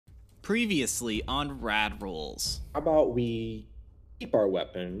previously on Rad Rolls. How about we keep our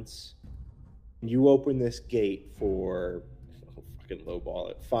weapons? You open this gate for fucking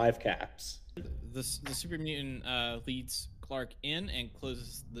lowball it 5 caps. The super mutant leads Clark in and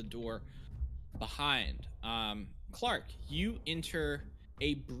closes the door behind. Clark, you enter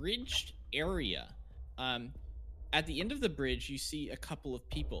a bridged area. At the end of the bridge, you see a couple of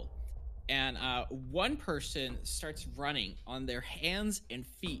people, and one person starts running on their hands and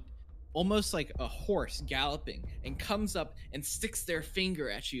feet, almost like a horse galloping, and comes up and sticks their finger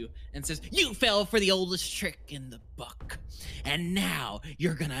at you and says, "You fell for the oldest trick in the book, and now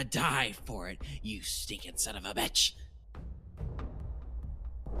you're gonna die for it, you stinking son of a bitch."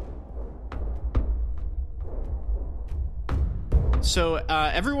 So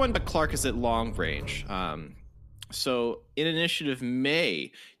everyone but Clark is at long range. So in Initiative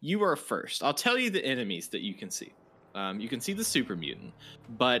May, you are first. I'll tell you the enemies that you can see. You can see the super mutant,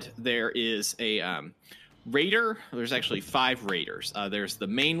 but there is a raider. There's actually 5 raiders. There's the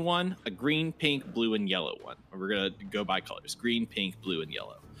main one, a green, pink, blue, and yellow one. We're going to go by colors: green, pink, blue, and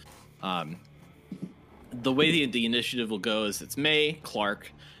yellow. The way the initiative will go is it's May,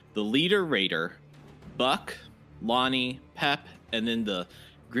 Clark, the leader raider, Buck, Lonnie, Pep, and then the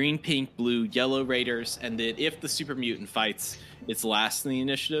green, pink, blue, yellow raiders. And then if the super mutant fights, it's last in the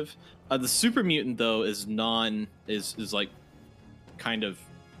initiative. The super mutant, though, is like kind of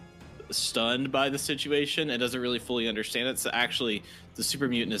stunned by the situation and doesn't really fully understand it. So actually, the super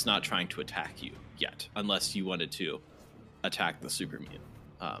mutant is not trying to attack you yet, unless you wanted to attack the super mutant.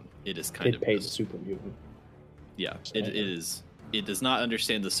 It is kind of pays the super mutant. Yeah, it is. It does not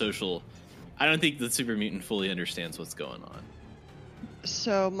understand the social. I don't think the super mutant fully understands what's going on.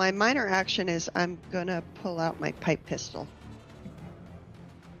 So my minor action is I'm gonna pull out my pipe pistol.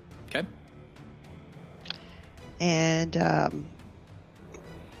 Okay. And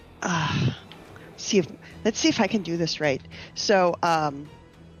let's see if I can do this right. So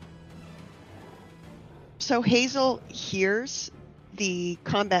so Hazel hears the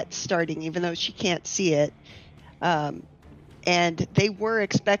combat starting, even though she can't see it. And they were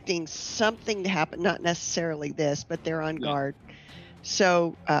expecting something to happen, not necessarily this, but they're on guard.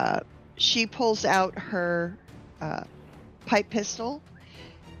 So she pulls out her pipe pistol,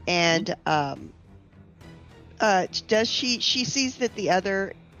 and she sees that the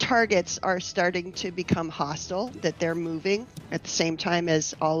other targets are starting to become hostile, that they're moving at the same time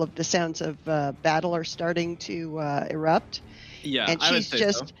as all of the sounds of battle are starting to erupt. Yeah, and I would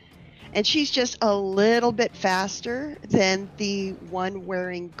say so. And she's just a little bit faster than the one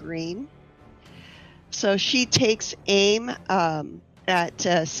wearing green. So she takes aim at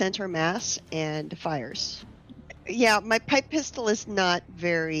center mass and fires. Yeah, my pipe pistol is not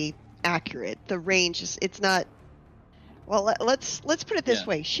very accurate. The range is, it's not. Well, let's put it this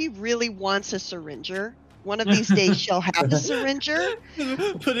way. She really wants a syringer. One of these days she'll have a syringer.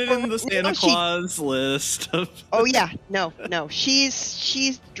 Put it in the Santa Claus list. Oh yeah, no.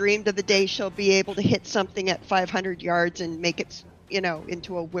 She's dreamed of the day she'll be able to hit something at 500 yards and make it,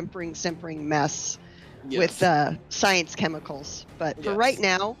 into a whimpering, simpering mess with science chemicals. But for right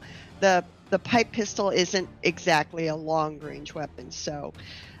now, the pipe pistol isn't exactly a long range weapon, so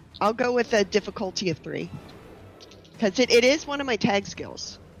I'll go with a difficulty of 3 because it is one of my tag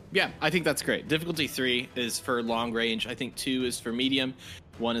skills. Yeah, I think that's great. Difficulty 3 is for long range. I think 2 is for medium.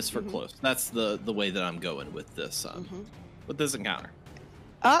 1 is for close. That's the way that I'm going with this with this encounter.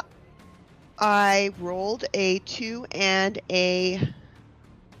 I rolled a 2 and a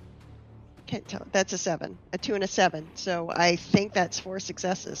can't tell. That's a 7. A 2 and a 7. So I think that's 4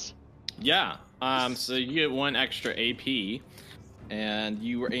 successes. Yeah. So you get 1 extra AP, and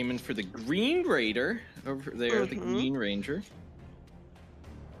you were aiming for the Green Raider over there, the Green Ranger.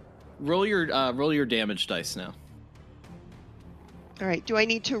 Roll your damage dice now. All right. Do I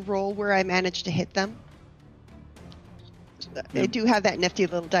need to roll where I managed to hit them? I do have that nifty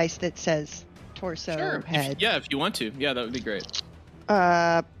little dice that says torso, head. If you want to. Yeah, that would be great.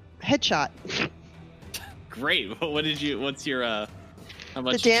 Headshot. Great. What's your how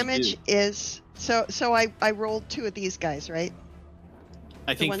much? The damage is so I rolled 2 of these guys, right?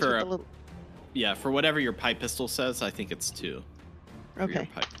 I think for whatever your pipe pistol says, I think it's 2. Okay.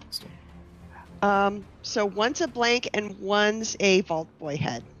 So one's a blank and one's a Vault Boy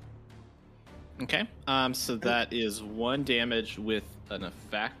head. Okay. So that is 1 damage with an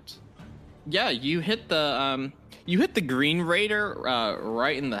effect. Yeah, you hit the Green Raider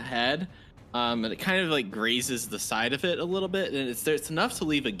right in the head. And it kind of like grazes the side of it a little bit, and it's enough to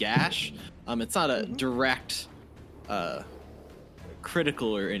leave a gash. It's not a direct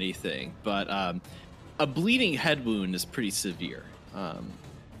critical or anything, but a bleeding head wound is pretty severe.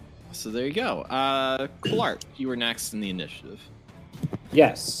 So there you go. Clark, you were next in the initiative.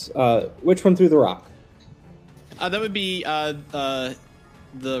 Yes. Which one threw the rock? That would be the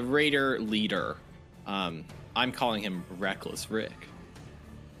raider leader. I'm calling him Reckless Rick.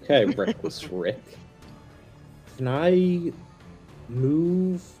 Okay, Reckless Rick. Can I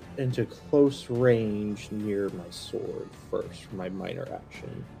move into close range near my sword first for my minor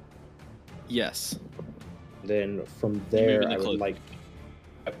action? Yes. Then from move there, into I would close. like,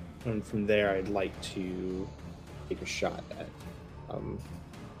 and from there, I'd like to take a shot at,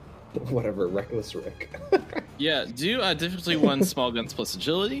 whatever, Reckless Rick. Yeah, do difficulty 1 small guns plus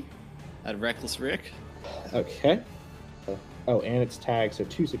agility at Reckless Rick. Okay. Oh, and it's tagged, so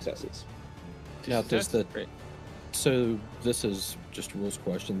 2 successes. Now, does the Great. so this is just a rules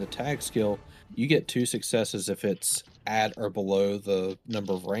question. The tag skill, you get 2 successes if it's at or below the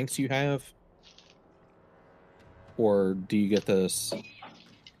number of ranks you have, or do you get this?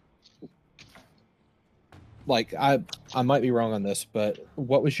 Like I might be wrong on this, but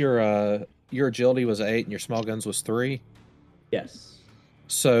what was your agility was 8 and your small guns was 3? Yes.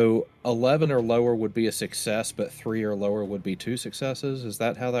 So 11 or lower would be a success, but 3 or lower would be 2 successes. Is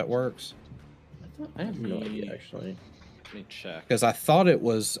that how that works? I have no idea, actually. Let me check. Because I thought it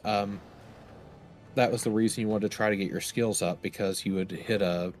was that was the reason you wanted to try to get your skills up, because you would hit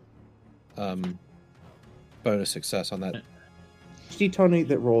a bonus success on that. Each d20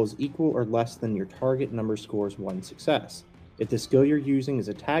 that rolls equal or less than your target number scores 1 success. If the skill you're using is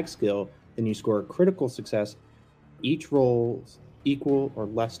a tag skill, then you score a critical success. Each rolls equal or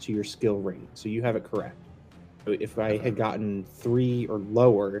less to your skill rating. So you have it correct. So if I had gotten 3 or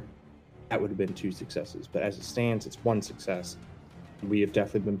lower, that would have been 2 successes. But as it stands, it's 1 success. We have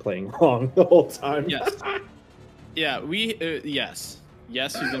definitely been playing wrong the whole time. Yes. Yeah, yes.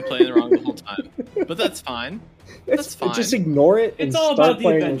 Yes, we've been playing wrong the whole time. But that's fine. That's fine. Just ignore it and It's all start about the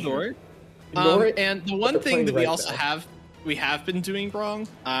playing. adventure. Ignore it. Ignore it. And the one Start thing playing that we right also back. have been doing wrong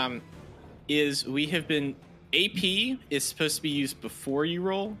is we have been AP is supposed to be used before you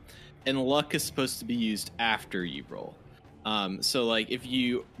roll, and luck is supposed to be used after you roll. So like if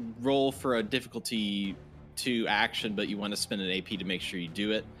you roll for a difficulty 2 action, but you want to spend an AP to make sure you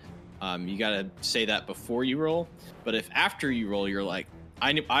do it, you gotta say that before you roll. But if after you roll, you're like,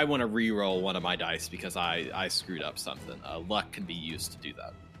 I want to re-roll one of my dice because I screwed up something. Luck can be used to do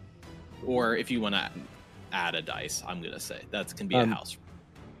that. Or if you want to add a dice, I'm gonna say that can be a house.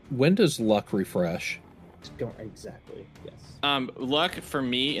 When does luck refresh? Don't exactly. Yes. Luck for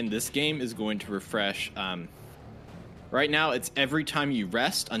me in this game is going to refresh. Right now, it's every time you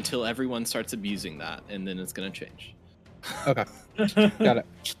rest until everyone starts abusing that, and then it's going to change. Okay, got it.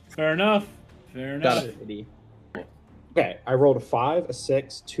 Fair enough. Fair enough. Got it. Okay, I rolled a 5, a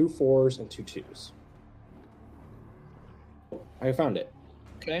 6, 2 4s, and 2 2s. I found it.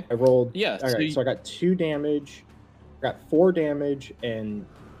 Okay. I rolled. Yeah, All so right, you- so I got 2 damage, got 4 damage, and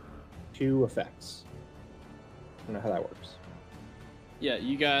 2 effects. I don't know how that works. Yeah,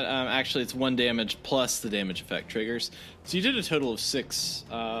 you got actually it's 1 damage plus the damage effect triggers. So you did a total of 6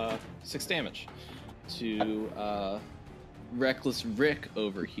 damage to Reckless Rick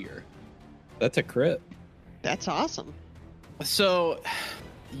over here. That's a crit. That's awesome. So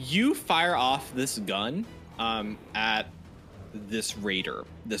you fire off this gun at this raider,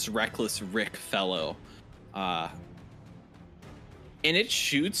 this Reckless Rick fellow, and it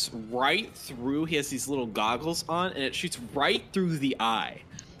shoots right through. He has these little goggles on, and it shoots right through the eye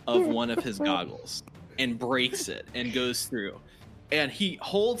of one of his goggles and breaks it and goes through. And he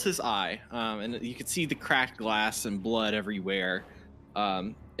holds his eye, and you can see the cracked glass and blood everywhere,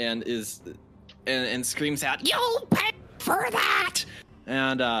 and screams out, "You'll pay for that!"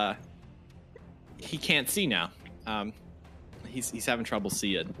 And he can't see now. He's having trouble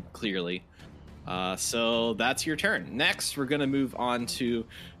seeing clearly. So that's your turn. Next, we're gonna move on to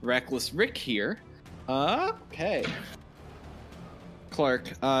Reckless Rick here. Okay.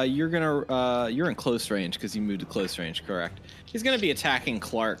 Clark, you're in close range because you moved to close range, correct? He's gonna be attacking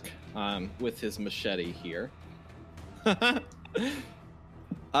Clark with his machete here.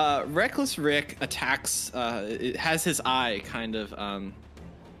 Reckless Rick attacks. It has his eye kind of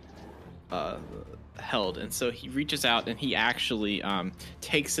held, and so he reaches out and he actually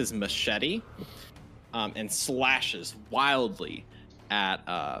takes his machete and slashes wildly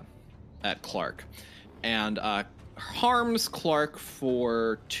at Clark, and harms Clark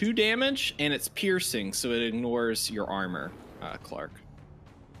for 2 damage, and it's piercing, so it ignores your armor, Clark.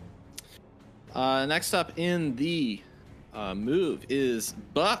 Next up in the move is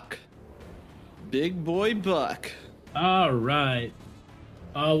Buck. Big boy Buck. All right.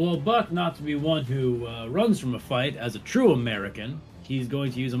 Well, Buck, not to be one who runs from a fight as a true American, he's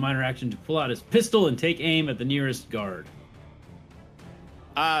going to use a minor action to pull out his pistol and take aim at the nearest guard.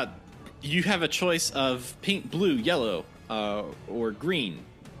 You have a choice of pink, blue, yellow, or green.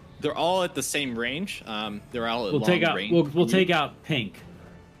 They're all at the same range. They're all at long range. We'll take out pink.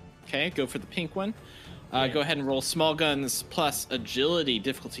 Okay, go for the pink one. Go ahead and roll small guns plus agility,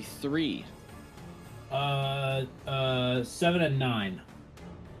 difficulty 3. 7 and 9.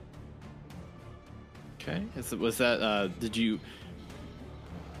 Okay. Was that? Did you?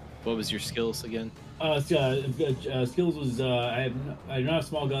 What was your skills again? Skills was I do not have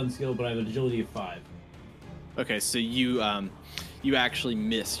small gun skill, but I have an agility of 5. Okay, so you actually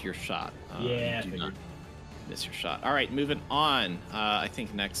miss your shot. Yeah, you do not miss your shot. All right, moving on. I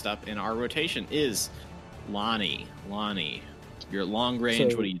think next up in our rotation is Lonnie. Lonnie, you're at long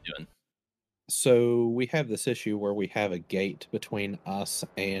range. What are you doing? So we have this issue where we have a gate between us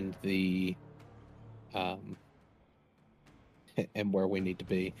and the and where we need to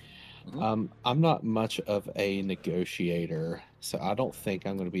be. Mhm. I'm not much of a negotiator, so I don't think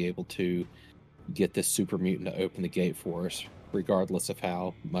I'm going to be able to get this super mutant to open the gate for us, regardless of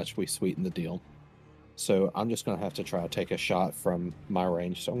how much we sweeten the deal. So I'm just going to have to try to take a shot from my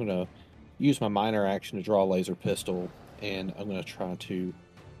range. So I'm going to use my minor action to draw a laser pistol, and I'm going to try to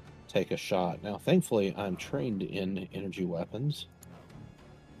take a shot. Now, thankfully, I'm trained in energy weapons.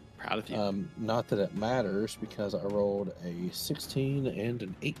 Proud of you. Not that it matters, because I rolled a 16 and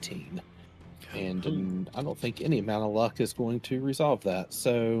an 18. And I don't think any amount of luck is going to resolve that.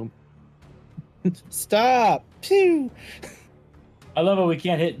 So, stop! Pew! I love how we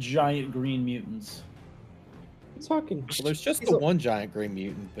can't hit giant green mutants. I'm talking. Well, there's just the one giant green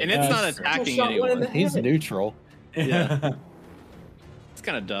mutant. But And it's not Yes. attacking Shot one in anyone. the he's head. neutral. Yeah. It's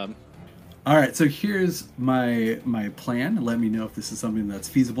kind of dumb. All right, so here's my plan. Let me know if this is something that's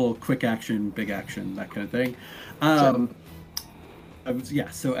feasible. Quick action, big action, that kind of thing.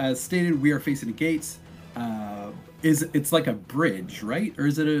 So as stated, we are facing a gate. It's like a bridge, right? Or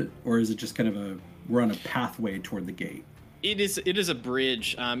is it just kind of we're on a pathway toward the gate? It is a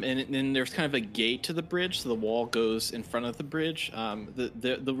bridge, and then there's kind of a gate to the bridge, so the wall goes in front of the bridge.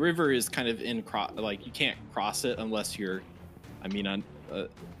 The river is kind of like you can't cross it unless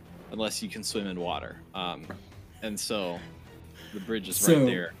unless you can swim in water. And so the bridge is right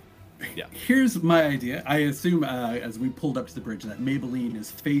there. Yeah. Here's my idea. I assume as we pulled up to the bridge that Maybelline is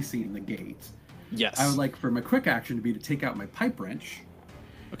facing the gate. Yes. I would like for my quick action to be to take out my pipe wrench.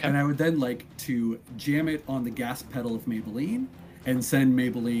 Okay. And I would then like to jam it on the gas pedal of Maybelline and send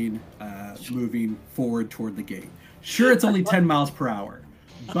Maybelline moving forward toward the gate. Sure, it's only 10 miles per hour.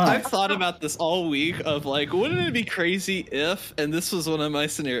 I've But thought about this all week of like, wouldn't it be crazy if, and this was one of my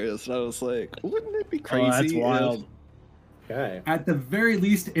scenarios, and I was like, wouldn't it be crazy that's wild. Okay. at the very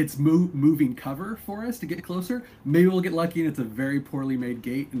least, it's moving cover for us to get closer. Maybe we'll get lucky and it's a very poorly made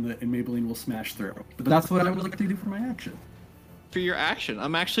gate and Maybelline will smash through. But that's what I would like to do for my action. for your action,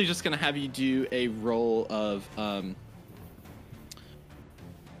 I'm actually just going to have you do a roll of,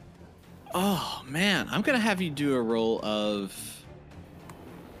 oh man, I'm going to have you do a roll of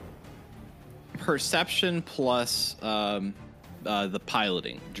perception plus the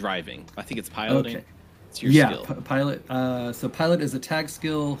piloting, driving. I think it's piloting. Okay. It's your Yeah, skill. pilot. So pilot is a tag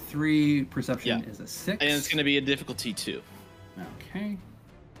skill 3, perception Yeah. is a 6. And it's going to be a difficulty 2. Okay.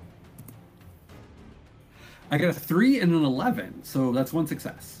 I got a 3 and an 11, so that's one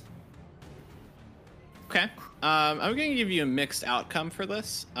success. Okay. I'm going to give you a mixed outcome for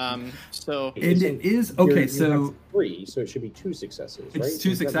this. So And it is okay. You So have 3, so it should be 2 successes, right? it's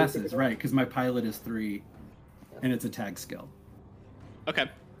 2 Is that successes, basically- right? Because my pilot is 3, and it's a tag skill. okay,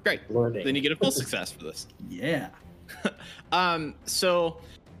 great. Learning. Then you get a full success for this. Yeah. So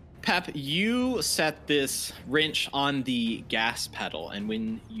Pep, you set this wrench on the gas pedal, and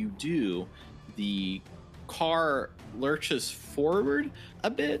when you do, the car lurches forward a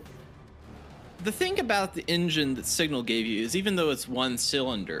bit. The thing about the engine that Signal gave you is, even though it's one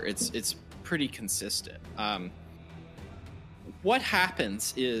cylinder, it's pretty consistent. What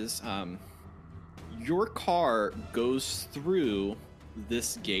happens is your car goes through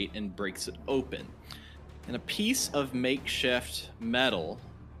this gate and breaks it open, and a piece of makeshift metal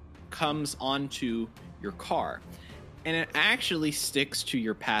comes onto your car, and it actually sticks to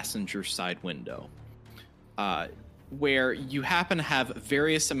your passenger side window, where you happen to have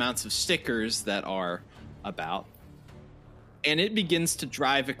various amounts of stickers that are about, and it begins to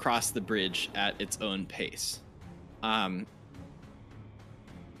drive across the bridge at its own pace.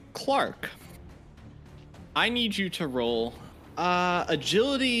 Clark, I need you to roll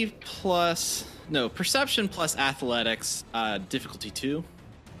perception plus athletics, difficulty 2.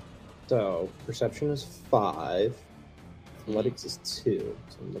 So perception is 5, Athletics is 2,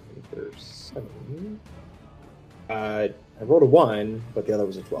 so I'm looking for 7. I rolled a 1, but the other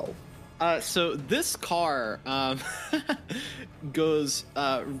was a 12. So this car goes.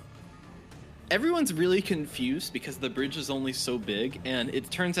 Everyone's really confused because the bridge is only so big, and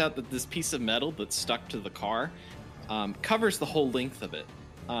it turns out that this piece of metal that's stuck to the car covers the whole length of it.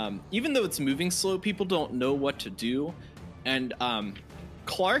 Even though it's moving slow, people don't know what to do, and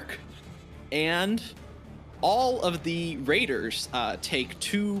Clark and all of the raiders take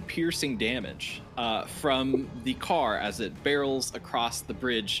 2 piercing damage from the car as it barrels across the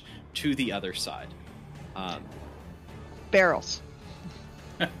bridge to the other side. Barrels.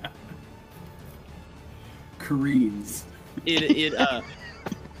 Careens. Its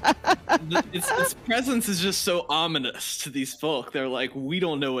presence is just so ominous to these folk. They're like, we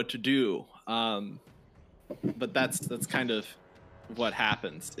don't know what to do. But that's kind of what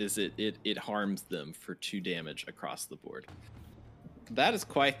happens. Is it harms them for 2 damage across the board. That is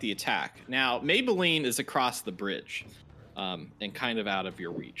quite the attack. Now Maybelline is across the bridge, and kind of out of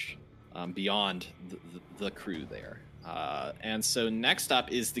your reach, beyond the crew there. And so next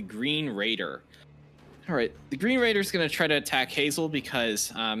up is the Green Raider. All right, the Green Raider is going to try to attack Hazel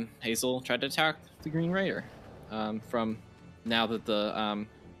because Hazel tried to attack the Green Raider. From now that the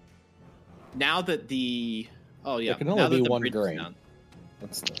oh yeah, There can only be one bridge is green. down.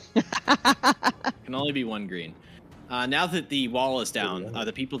 That's Can only be one green. Now that the wall is down,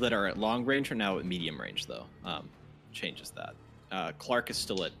 the people that are at long range are now at medium range, though. Changes that. Clark is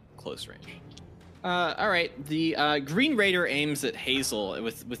still at close range. All right, the Green Raider aims at Hazel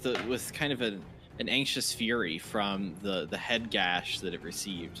with kind of an anxious fury from the head gash that it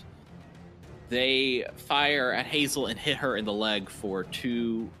received. They fire at Hazel and hit her in the leg for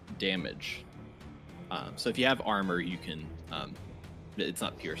 2 damage. So if you have armor, you can. It's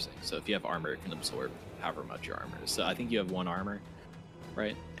not piercing. So if you have armor, it can absorb however much your armor is. So I think you have 1 armor,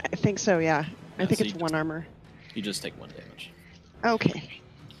 right? I think so, yeah. I think so it's you 1 armor. You just take 1 damage. Okay.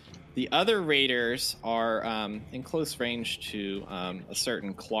 The other raiders are in close range to a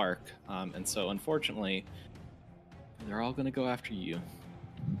certain Clark, and so unfortunately, they're all going to go after you.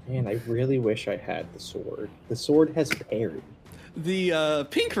 Man, I really wish I had the sword. The sword has parry. The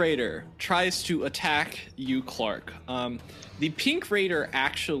Pink Raider tries to attack you, Clark. The Pink Raider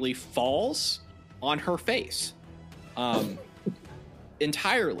actually falls on her face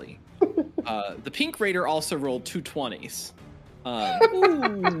entirely. The Pink Raider also rolled 2 20s.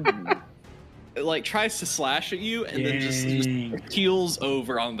 It like tries to slash at you and then just keels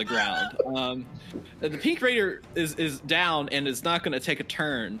over on the ground. The Pink Raider is down and is not going to take a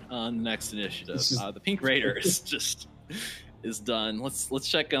turn on the next initiative. The Pink Raider is done. Let's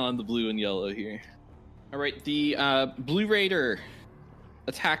check on the blue and yellow here. All right, the Blue Raider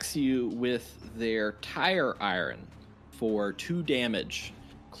attacks you with their tire iron for 2 damage,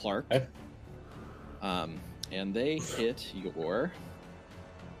 Clark. Okay. And they hit your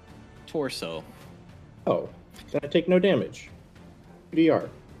torso. Oh, then I take no damage. DR.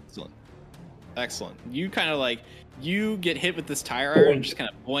 Excellent. You kind of like, you get hit with this tire iron and just kind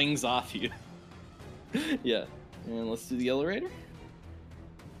of boings off you. Yeah. And let's do the Yellow Raider.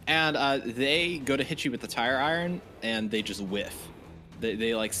 And they go to hit you with the tire iron and they just whiff.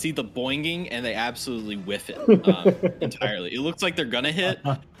 They like see the boinging and they absolutely whiff it entirely. It looks like they're gonna hit,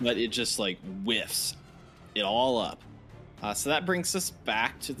 but it just like whiffs it all up. So that brings us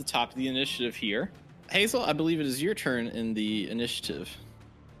back to the top of the initiative here. Hazel, I believe it is your turn in the initiative.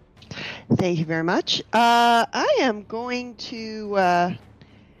 Thank you very much. I am going to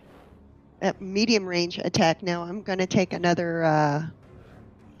at medium range attack now. I'm going to take another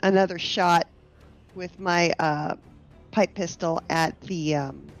shot with my pipe pistol at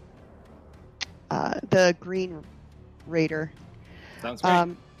the Green Raider. Sounds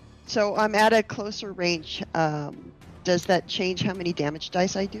great. So I'm at a closer range. Does that change how many damage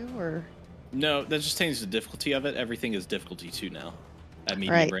dice I do, or? No, that just changes the difficulty of it. Everything is difficulty 2 now at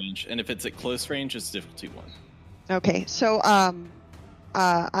medium range, and if it's at close range, it's difficulty 1. Okay, so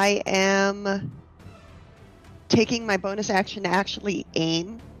I am taking my bonus action to actually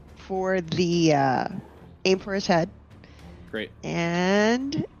aim for his head. Great.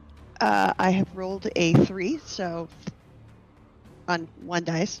 And I have rolled a 3, so on 1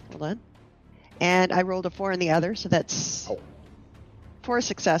 dice. Hold on. And I rolled a 4 on the other, so that's 4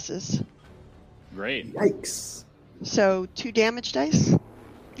 successes. Great. Yikes. So 2 damage dice.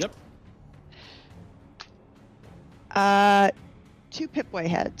 Yep. 2 Pip-Boy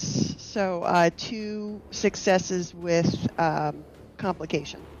heads. So 2 successes with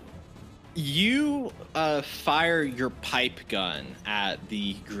complication. You fire your pipe gun at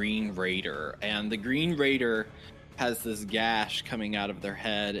the Green Raider, and the Green Raider has this gash coming out of their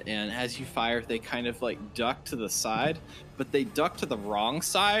head, and as you fire, they kind of like duck to the side, but they duck to the wrong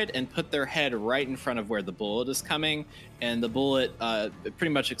side and put their head right in front of where the bullet is coming, and the bullet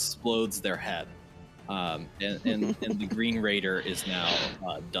pretty much explodes their head. And the Green Raider is now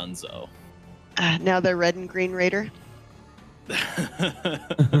Dunzo. Now they're Red and Green Raider.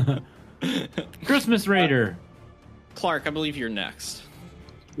 Christmas Raider. Clark, I believe you're next.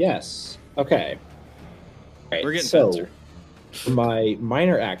 Yes. Okay. Right, We're getting so, faster. for my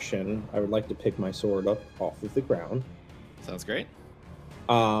minor action, I would like to pick my sword up off of the ground. Sounds great.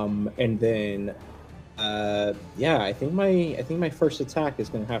 And then, I think my first attack is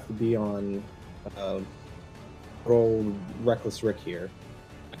going to have to be on old Reckless Rick here.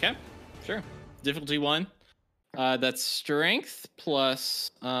 Okay, sure. Difficulty 1. That's strength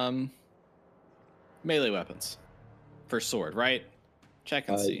plus melee weapons for sword, right? Check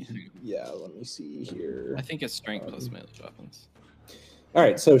and see. Yeah, let me see here. I think it's strength plus melee weapons. All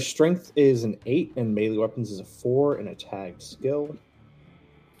right, so strength is an 8 and melee weapons is a 4 and a tagged skill.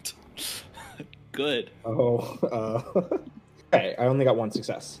 Good. Okay, I only got 1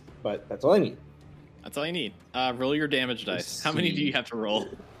 success, but that's all I need. That's all you need. Roll your damage dice. How many do you have to roll?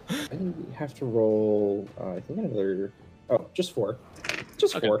 I have to roll, I think another... Oh, just 4.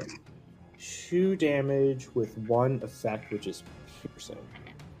 Just Okay. 4. 2 damage with 1 effect, which is piercing.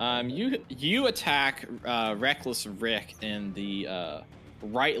 You attack Reckless Rick in the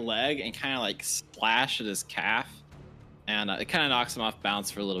right leg and kind of like splash at his calf, and it kind of knocks him off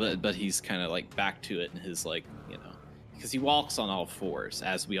balance for a little bit, but he's kind of like back to it in his because he walks on all fours,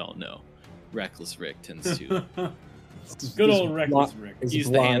 as we all know. Reckless Rick tends to Good old Reckless Rick. use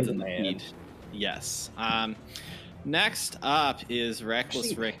the hands and the feet. Yes. Next up is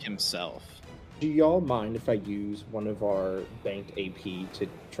Reckless Rick himself. Do y'all mind if I use one of our banked AP to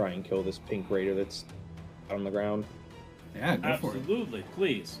try and kill this pink raider that's on the ground? Yeah, go for it. Absolutely,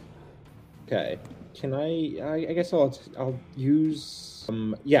 please. Okay. Can I guess I'll use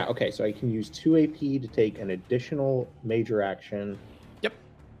okay, so I can use 2 AP to take an additional major action. Yep.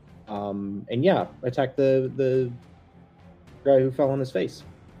 And attack the guy who fell on his face.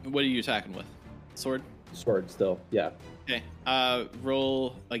 What are you attacking with? Sword? Sword still, yeah. Okay.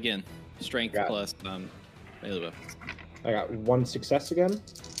 Roll again. Strength Got it. plus melee weapons. I got 1 success again.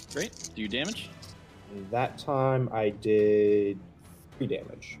 Great. Do you damage? And that time I did 3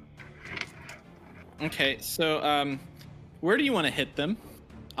 damage. Okay, so where do you want to hit them?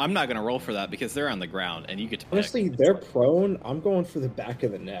 I'm not going to roll for that because they're on the ground and you get to pick. Honestly, they're prone. I'm going for the back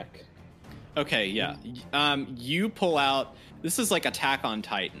of the neck. Okay, yeah. You pull out... This is like Attack on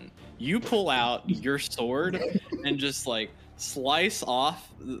Titan. You pull out your sword and just like slice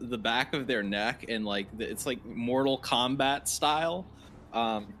off the back of their neck, and like it's like Mortal Kombat style,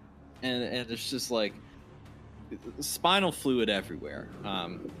 and it's just like spinal fluid everywhere.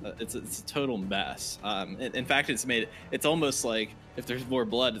 It's a total mess. In fact, it's almost like if there's more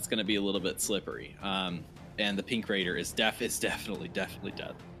blood, it's going to be a little bit slippery. And the Pink Raider is definitely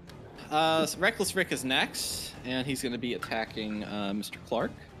dead. So Reckless Rick is next, and he's going to be attacking Mr.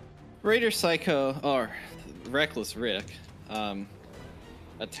 Clark. Raider Psycho, or Reckless Rick,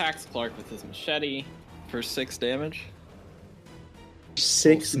 attacks Clark with his machete for 6 damage.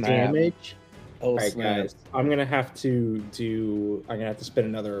 6 snap. damage? Oh, All right, snap. guys. I'm gonna have to spend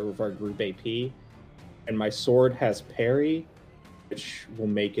another of our group AP, and my sword has parry, which will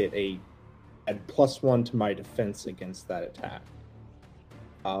make it add +1 to my defense against that attack.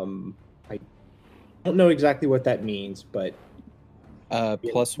 I don't know exactly what that means, but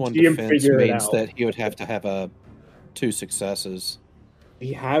 +1 GM defense figure it means out. that he would have to have 2 successes.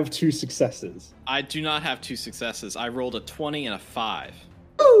 we have 2 successes. I do not have 2 successes. I rolled a 20 and a 5.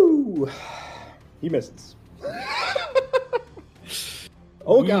 Ooh, he misses.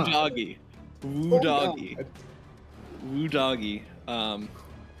 Oh Woo god! doggy. Woo Oh, doggy. God. Woo doggy.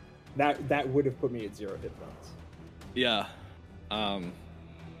 That would have put me at 0 hit points. Yeah.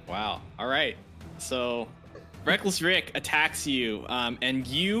 Wow. All right. So, Reckless Rick attacks you, and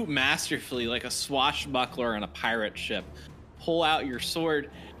you masterfully, like a swashbuckler on a pirate ship, pull out your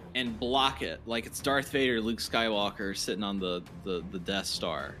sword and block it like it's Darth Vader, Luke Skywalker sitting on the Death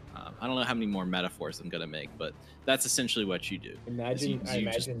Star. I don't know how many more metaphors I'm gonna make, but that's essentially what you do. I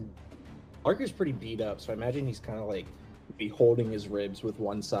imagine Parker's pretty beat up, so I imagine he's kind of like be holding his ribs with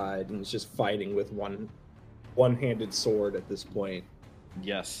one side and is just fighting with one-handed sword at this point.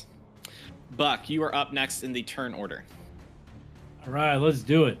 Yes. Buck, you are up next in the turn order. All right, let's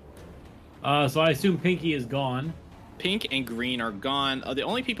do it. So I assume Pinky is gone. Pink and green are gone. The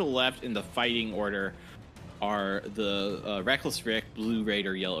only people left in the fighting order are the Reckless Rick, Blue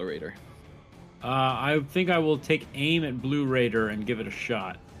Raider, Yellow Raider. I think I will take aim at Blue Raider and give it a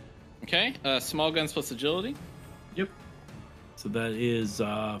shot. Okay. Small guns plus agility. Yep. So that is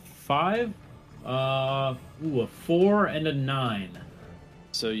 5. A 4 and a 9.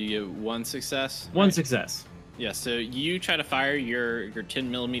 So you get one success. One right? success. Yeah. So you try to fire your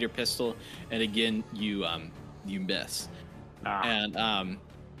 10mm pistol, and again you miss. And I'm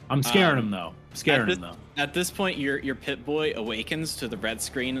scaring him though. At this point, your Pit Boy awakens to the red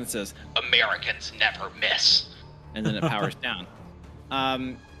screen and says, "Americans never miss," and then it powers down.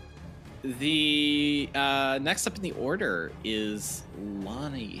 The next up in the order is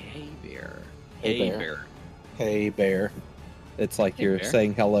Lonnie Haybear. Hey bear. It's like Hey, you're bear.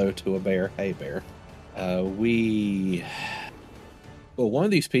 saying hello to a bear. Hey bear. One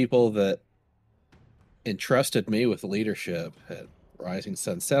of these people that entrusted me with leadership at Rising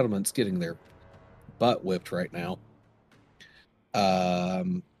Sun Settlement's getting their butt whipped right now.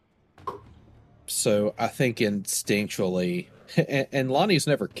 So I think instinctually, and Lonnie's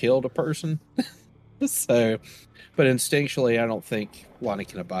never killed a person, so, but instinctually, I don't think Lonnie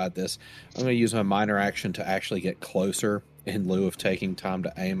can abide this. I'm going to use my minor action to actually get closer in lieu of taking time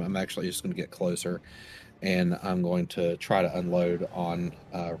to aim. I'm actually just going to get closer, and I'm going to try to unload on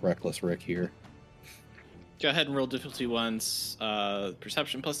Reckless Rick here. Go ahead and roll difficulty ones.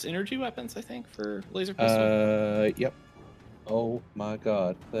 Perception plus energy weapons, I think, for laser pistol. Yep. Oh my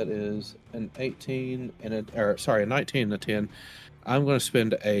god, that is an 18 and a 19 and a 10. I'm going to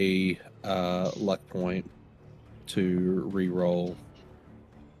spend a luck point to re-roll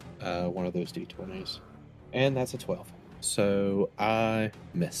one of those d20s, and that's a 12. So I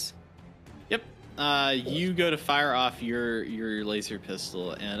miss. Yep. You go to fire off your laser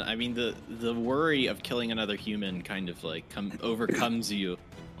pistol, and I mean the worry of killing another human kind of like overcomes you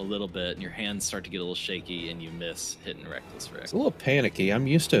a little bit, and your hands start to get a little shaky, and you miss hitting Reckless Rick. It's a little panicky. I'm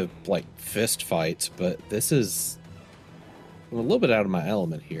used to like fist fights, but this is I'm a little bit out of my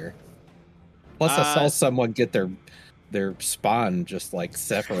element here. Plus, I saw someone get their spine just like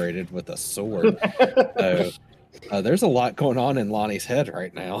separated with a sword. So there's a lot going on in Lonnie's head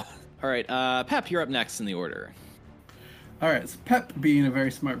right now. All right, Pep, you're up next in the order. All right, so Pep, being a very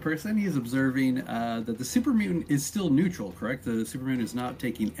smart person, he is observing that the super mutant is still neutral, correct? The super mutant is not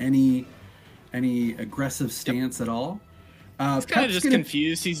taking any aggressive stance at all. He's kind of just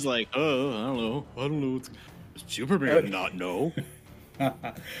confused. He's like, oh, I don't know. It's Superman not know.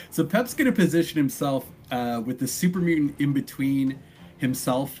 So Pep's going to position himself with the super mutant in between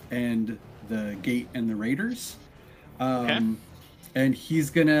himself and the gate and the raiders. Okay. And he's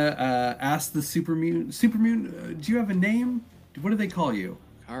gonna ask the super mutant. Do you have a name? What do they call you?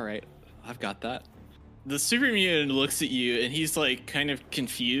 All right, I've got that. The super mutant looks at you, and he's like kind of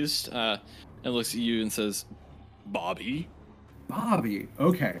confused, and looks at you and says, "Bobby." Bobby.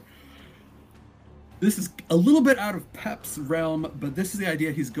 Okay. This is a little bit out of Pep's realm, but this is the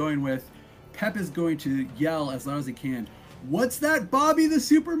idea he's going with. Pep is going to yell as loud as he can, "What's that, Bobby the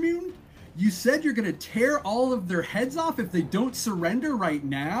super mutant? You said you're going to tear all of their heads off if they don't surrender right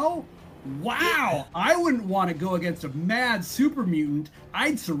now? Wow! I wouldn't want to go against a mad super mutant.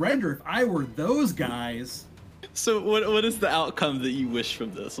 I'd surrender if I were those guys." So what is the outcome that you wish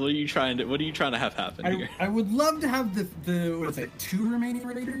from this? What are you trying to have happen here? I would love to have the what is it, 2 remaining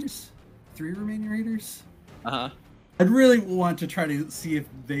raiders? 3 remaining raiders? Uh-huh. I'd really want to try to see if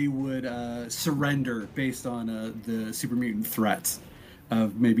they would surrender based on the super mutant threats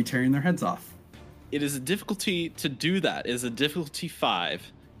of maybe tearing their heads off. It is a difficulty to do that. It is a difficulty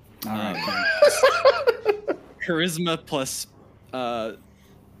 5. All right. Charisma plus. Probably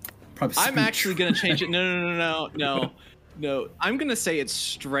I'm speech. actually gonna change it. No. I'm gonna say it's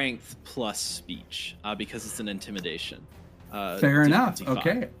strength plus speech because it's an intimidation. Fair enough. difficulty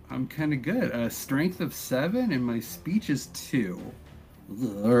 5. Okay, I'm kind of good. Strength of 7 and my speech is 2.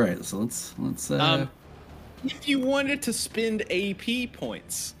 All right, so let's. If you wanted to spend AP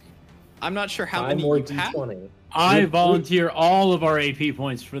points, I'm not sure how 5 many more you have. D20. I volunteer all of our AP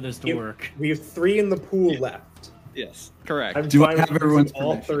points for this to work. We have 3 in the pool left. Yes, correct. I'm Do I fine have with everyone's using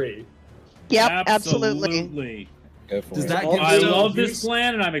all permission? 3. Yep, absolutely. Go for Does it. that All give I me love use- this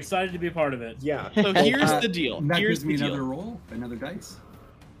plan, and I'm excited to be a part of it. Yeah. So here's the deal. That Here's gives me the another deal. roll, another dice.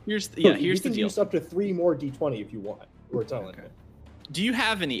 Here's the you can deal. use up to 3 more D20 if you want. We're telling Okay. you. Do you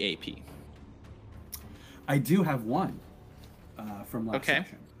have any AP? I do have 1 from last Okay.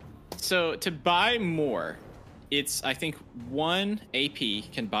 section. So to buy more, it's I think 1 AP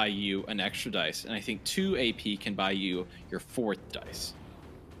can buy you an extra dice, and I think 2 AP can buy you your 4th dice.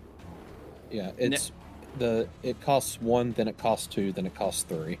 Yeah, it costs 1, then it costs 2, then it costs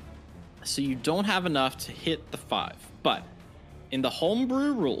 3. So you don't have enough to hit the 5. But in the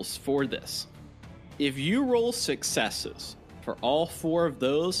homebrew rules for this, If you roll successes for all 4 of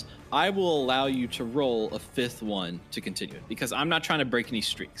those, I will allow you to roll a 5th one to continue it, because I'm not trying to break any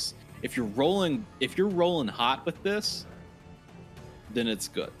streaks. If you're rolling hot with this, then it's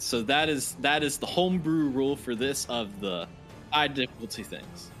good. So that is the homebrew rule for this of the high difficulty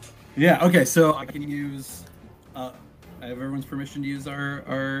things. Yeah. Okay. So I can use. I have everyone's permission to use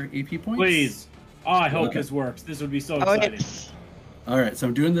our AP points. Please. Oh, I hope Okay. this works. This would be so Oh, exciting. it's All right. So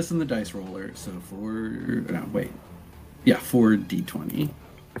I'm doing this in the dice roller. So 4d20.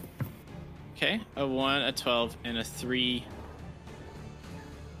 Okay, a 1, a 12, and a 3.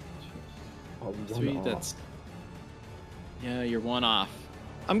 Oh, 3, one that's... Yeah, you're 1 off.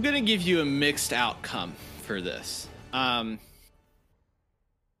 I'm going to give you a mixed outcome for this.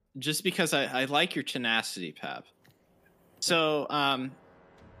 Just because I like your tenacity, Pab. So,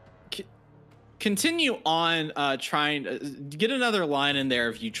 continue on trying to get another line in there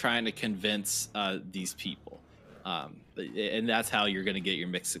of you trying to convince these people. And that's how you're going to get your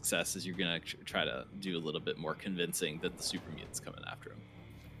mixed successes. You're going to try to do a little bit more convincing that the super mutant's coming after him.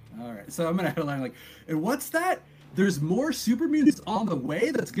 All right. So I'm gonna add a line like, and what's that? There's more super mutants on the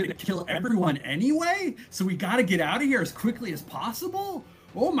way that's gonna kill everyone anyway. So we gotta get out of here as quickly as possible.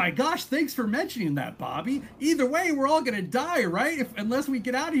 Oh my gosh! Thanks for mentioning that, Bobby. Either way, we're all gonna die, right? Unless we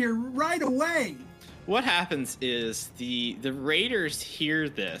get out of here right away. What happens is the raiders hear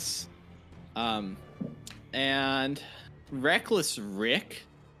this, and Reckless Rick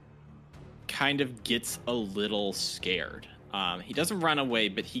kind of gets a little scared. He doesn't run away,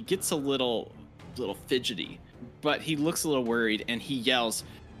 but he gets a little fidgety. But he looks a little worried, and he yells,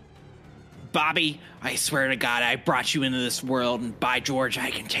 "Bobby, I swear to God, I brought you into this world, and by George,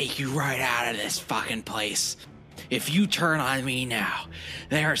 I can take you right out of this fucking place. If you turn on me now,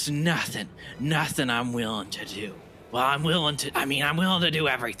 there's nothing I'm willing to do. Well, I'm willing to do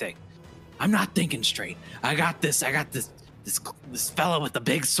everything. I'm not thinking straight. I got this fella with the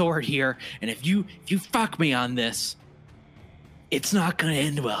big sword here, and if you fuck me on this, it's not gonna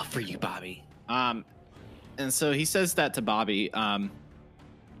end well for you, Bobby." And so he says that to Bobby, and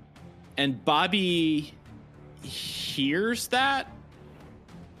Bobby hears that,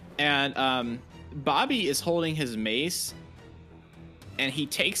 and Bobby is holding his mace, and he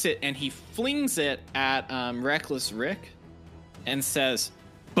takes it and he flings it at Reckless Rick, and says,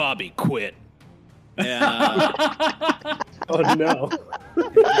 "Bobby, quit." And, Oh no!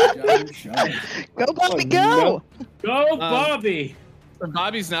 go, Bobby, Oh, go! Go, Bobby! so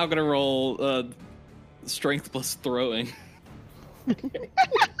Bobby's now gonna roll strength plus throwing.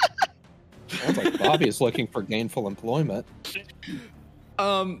 Sounds like Bobby is looking for gainful employment.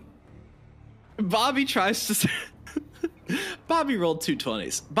 Bobby tries to. Bobby rolled 2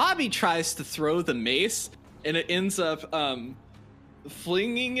 20s. Bobby tries to throw the mace, and it ends up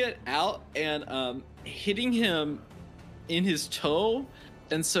flinging it out and hitting him in his toe,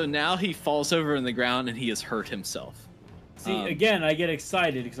 and so now he falls over in the ground and he has hurt himself. See, again, I get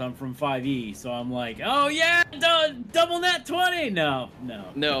excited because I'm from 5e, so I'm like, oh yeah, double net 20! No.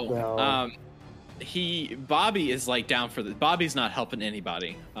 Well. Bobby is like down for the. Bobby's not helping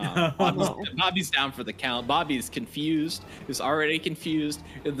anybody. Bobby's down for the count. Bobby's confused. He's already confused.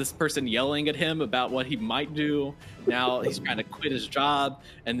 This person yelling at him about what he might do. Now he's trying to quit his job,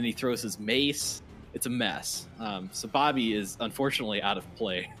 and then he throws his mace. It's a mess. So Bobby is unfortunately out of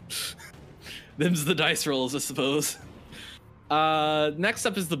play. Them's the dice rolls, I suppose. Next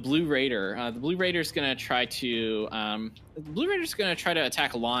up is the Blue Raider. The Blue Raider's gonna try to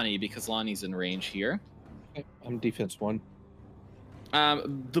attack Lonnie because Lonnie's in range here. I'm defense 1.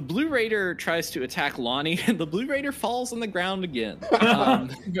 The Blue Raider tries to attack Lonnie, and the Blue Raider falls on the ground again.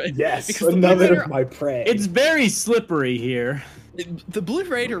 Yes, because the Blue another Raider- of my prey. It's very slippery here. The Blue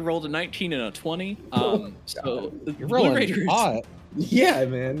Raider rolled a 19 and a 20. So the You're Blue rolling Raider hot. Yeah,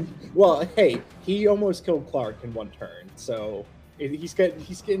 man. Well, hey, he almost killed Clark in 1 turn, so he's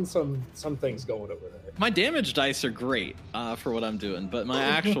getting some things going over there. My damage dice are great for what I'm doing, but my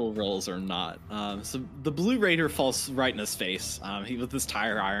actual rolls are not. So the Blue Raider falls right in his face. He with his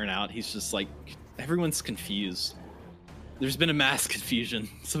tire iron out. He's just like, everyone's confused. There's been a mass confusion.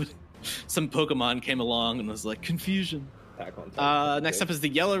 Some Pokemon came along and was like, confusion. Next up is the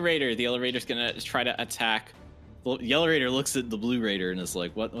Yellow Raider. The Yellow Raider's gonna try to attack. The Yellow Raider looks at the Blue Raider and is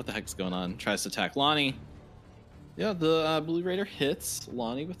like, what the heck's going on? Tries to attack Lonnie. Yeah, the Blue Raider hits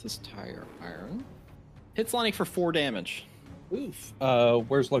Lonnie with his tire iron. Hits Lonnie for 4 damage. Oof.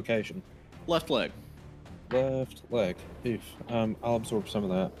 Where's location? Left leg. Left leg. Oof. I'll absorb some of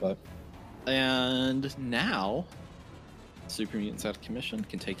that, but And now, Super Mutants out of commission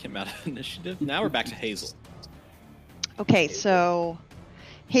can take him out of initiative. Now we're back to Hazel. Okay, so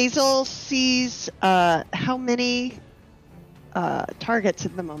Hazel sees how many targets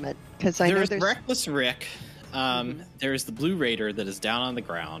at the moment? Because I know There's there's Reckless Rick. There's the Blue Raider that is down on the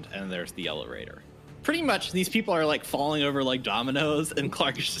ground, and there's the Yellow Raider. Pretty much, these people are like falling over like dominoes, and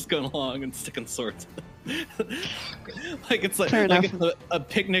Clark is just going along and sticking swords. Like it's Fair like enough. it's a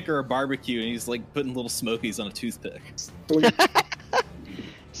picnic or a barbecue, and he's like putting little smokies on a toothpick.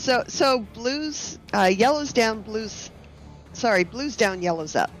 so blues, yellows down, blues down,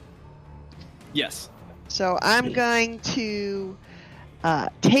 yellows up. Yes. So I'm going to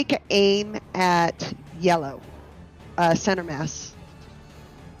take aim at yellow, center mass.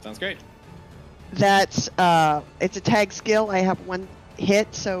 Sounds great. That's it's a tag skill. I have one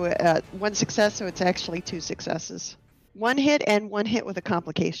hit, so one success, so it's actually 2 successes. 1 hit and 1 hit with a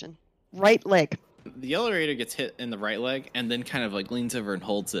complication. Right leg. The Yellow Raider gets hit in the right leg and then kind of like leans over and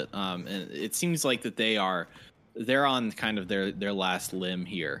holds it. And it seems like that they're on kind of their last limb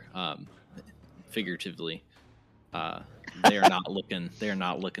here, figuratively. They are not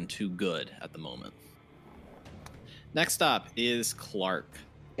looking too good at the moment. Next up is Clark.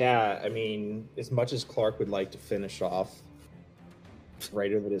 Yeah, I mean, as much as Clark would like to finish off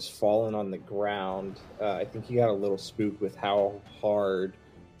Raider that has fallen on the ground, I think he got a little spooked with how hard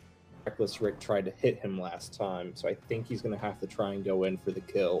Reckless Rick tried to hit him last time, so I think he's going to have to try and go in for the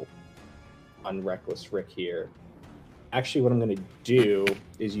kill on Reckless Rick here. Actually, what I'm going to do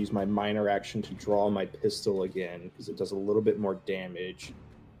is use my minor action to draw my pistol again, because it does a little bit more damage,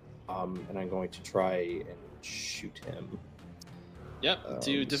 and I'm going to try and shoot him. Yep,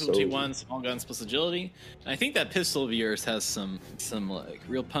 to difficulty 1, small guns plus agility. And I think that pistol of yours has some like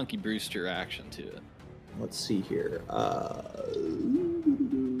real Punky Brewster action to it. Let's see here.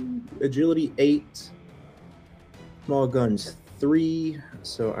 Agility 8, small guns 3,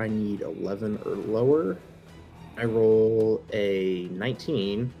 so I need 11 or lower. I roll a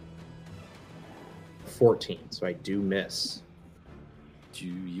 19, 14, so I do miss. Do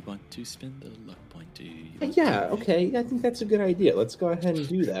you want to spend the luck point? Do you want Yeah, to? okay, I think that's a good idea. Let's go ahead and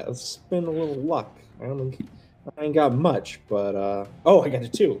do that. Let's spend a little luck. I ain't got much, but I got a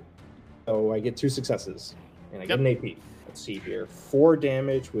 2. So I get 2 successes, and I get an AP. Let's see here. 4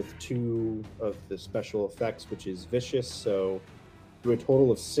 damage with 2 of the special effects, which is vicious, so do a total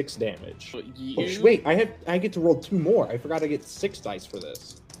of 6 damage. Wait, I get to roll 2 more. I forgot I get 6 dice for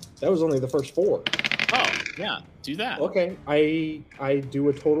this. That was only the first 4. Oh, yeah, do that. Okay, I do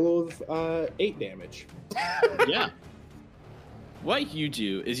a total of 8 damage. Yeah. What you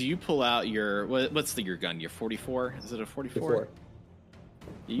do is you pull out your what's your gun? Your 44? Is it a 44?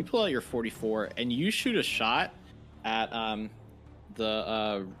 You pull out your 44 and you shoot a shot at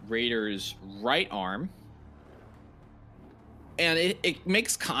the Raider's right arm, and it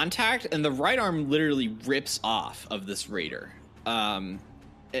makes contact, and the right arm literally rips off of this Raider.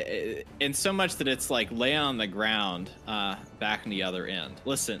 And so much that it's like lay on the ground back on the other end.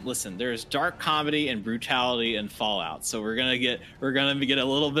 Listen, there's dark comedy and brutality and Fallout, so we're gonna get a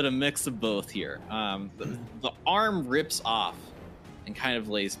little bit of mix of both here. The arm rips off and kind of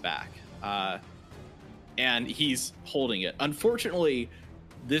lays back, and he's holding it. Unfortunately,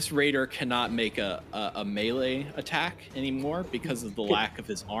 this Raider cannot make a melee attack anymore because of the lack of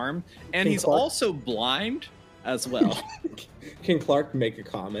his arm, and he's also blind as well. Can Clark make a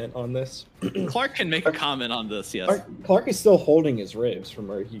comment on this? Clark can make a comment on this, yes. Clark is still holding his ribs from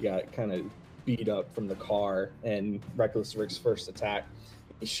where he got kind of beat up from the car and Reckless Rick's first attack.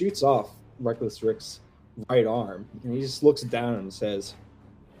 He shoots off Reckless Rick's right arm, and he just looks down and says,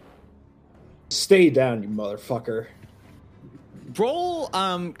 "Stay down, you motherfucker." Roll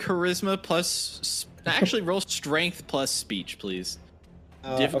charisma plus... Actually, roll strength plus speech, please.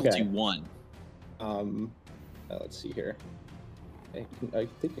 Difficulty 1. Let's see here. I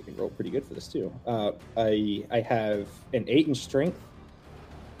think I can roll pretty good for this too. I have an 8 in strength.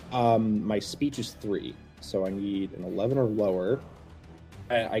 My speech is 3, so I need an 11 or lower.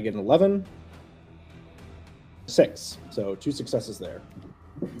 I get an 11, 6, so 2 successes there.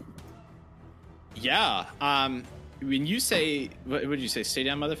 Yeah. When you say, what did you say? Stay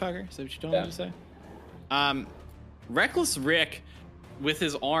down, motherfucker. Is that what you told me to say? Reckless Rick, with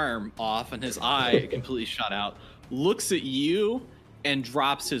his arm off and his eye completely shot out, looks at you and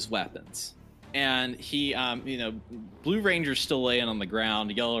drops his weapons. And he, Blue Ranger's still laying on the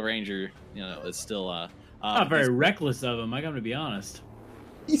ground. Yellow Ranger, is still not very reckless of him. I got to be honest.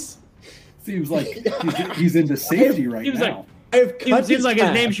 Seems like he's into safety right seems now. Seems like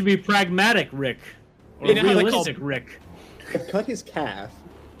his name should be Pragmatic Rick or Realistic Rick. I've cut his calf.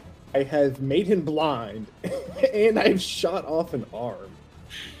 I have made him blind, and I've shot off an arm.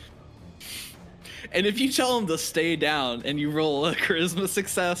 And if you tell him to stay down and you roll a charisma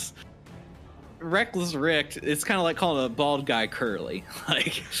success, Reckless Rick, it's kind of like calling a bald guy curly.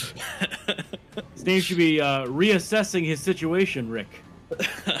 Like, His name should be reassessing his situation, Rick.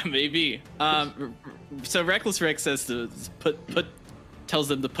 maybe. So Reckless Rick says to tells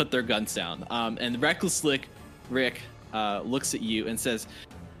them to put their guns down. And Reckless Rick looks at you and says,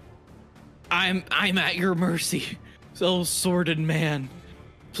 I'm at your mercy, oh sordid man.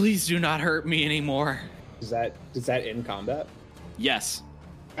 Please do not hurt me anymore. Does that end combat? Yes.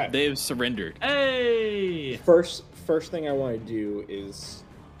 Okay. They've surrendered. Hey! First thing I want to do is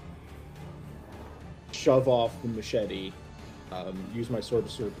shove off the machete. Use my sword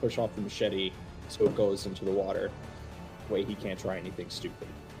to sort of push off the machete so it goes into the water. Way he can't try anything stupid.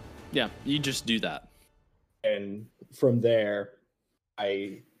 Yeah, you just do that. And from there,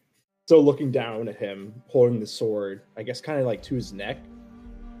 still looking down at him, holding the sword, I guess kind of like to his neck.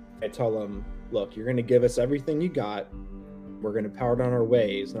 I tell him, look, you're going to give us everything you got. We're going to power down our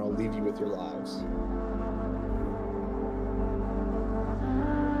ways, and I'll leave you with your lives.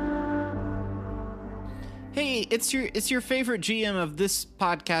 Hey, it's your favorite GM of this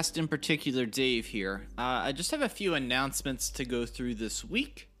podcast in particular, Dave here. I just have a few announcements to go through this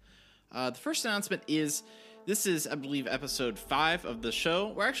week. The first announcement is, this is, I believe, episode 5 of the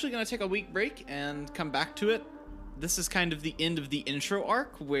show. We're actually going to take a week break and come back to it. This is kind of the end of the intro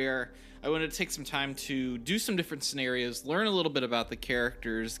arc, where I wanted to take some time to do some different scenarios, learn a little bit about the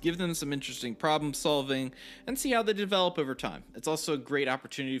characters, give them some interesting problem solving, and see how they develop over time. It's also a great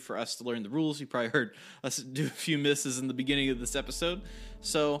opportunity for us to learn the rules. You probably heard us do a few misses in the beginning of this episode.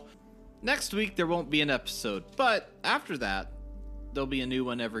 So next week there won't be an episode, but after that there'll be a new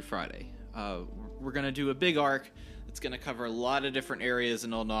one every Friday. We're going to do a big arc. It's going to cover a lot of different areas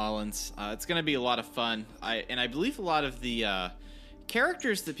in Old Nolans. It's going to be a lot of fun. I believe a lot of the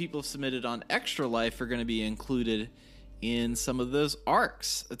characters that people have submitted on Extra Life are going to be included in some of those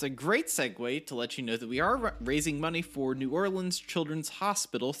arcs. It's a great segue to let you know that we are raising money for New Orleans Children's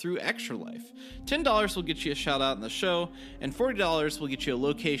Hospital through Extra Life. $10 will get you a shout out in the show, and $40 will get you a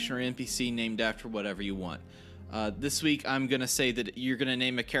location or NPC named after whatever you want. This week, I'm going to say that you're going to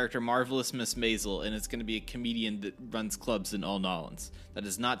name a character Marvelous Miss Maisel, and it's going to be a comedian that runs clubs in Old Nolans. That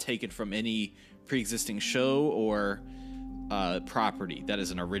is not taken from any pre-existing show or property. That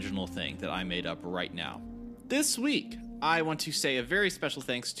is an original thing that I made up right now. This week, I want to say a very special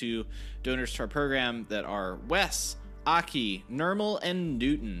thanks to donors to our program that are Wes, Aki, Nermal, and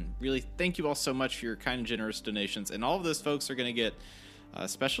Newton. Really, thank you all so much for your kind and generous donations, and all of those folks are going to get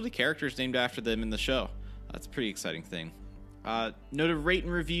specialty characters named after them in the show. That's a pretty exciting thing. Note to rate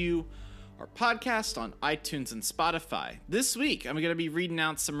and review our podcast on iTunes and Spotify. This week, I'm going to be reading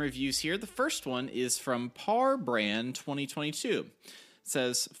out some reviews here. The first one is from Parbrand 2022. It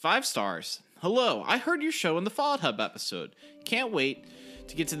says, 5 stars. Hello, I heard your show in the Fallout Hub episode. Can't wait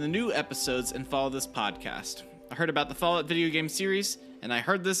to get to the new episodes and follow this podcast. I heard about the Fallout video game series, and I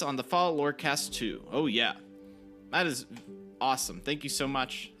heard this on the Fallout Lorecast too. Oh yeah. That is awesome. Thank you so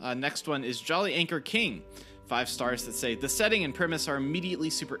much. Next one is Jolly Anchor King. 5 stars that say, the setting and premise are immediately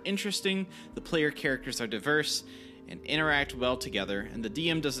super interesting, the player characters are diverse, and interact well together, and the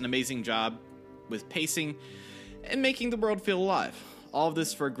DM does an amazing job with pacing and making the world feel alive. All of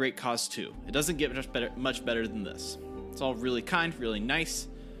this for a great cause too. It doesn't get much better than this. It's all really kind, really nice.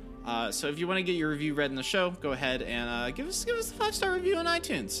 So if you want to get your review read in the show, go ahead and give us a 5-star review on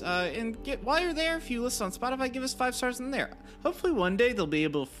iTunes. And while you're there, if you listen on Spotify, give us 5 stars in there. Hopefully one day they'll be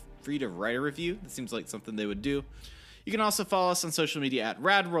able for you to write a review. That seems like something they would do. You can also follow us on social media at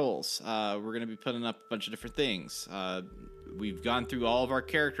RadRolls. We're going to be putting up a bunch of different things. We've gone through all of our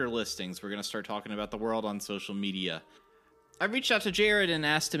character listings. We're going to start talking about the world on social media. I reached out to Jared and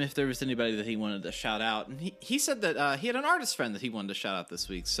asked him if there was anybody that he wanted to shout out. And he said that he had an artist friend that he wanted to shout out this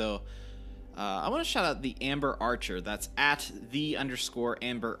week. So I want to shout out the Amber Archer. That's at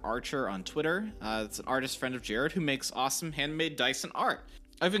 @the_Amber Archer on Twitter. It's an artist friend of Jared who makes awesome handmade dice and art.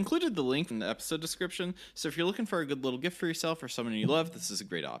 I've included the link in the episode description, so if you're looking for a good little gift for yourself or someone you love, this is a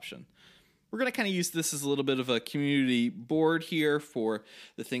great option. We're going to kind of use this as a little bit of a community board here for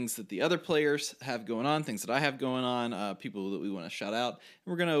the things that the other players have going on, things that I have going on, people that we want to shout out.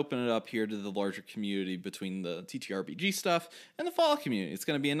 And we're going to open it up here to the larger community between the TTRPG stuff and the Fallout community. It's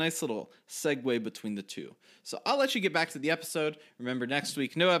going to be a nice little segue between the two. So I'll let you get back to the episode. Remember, next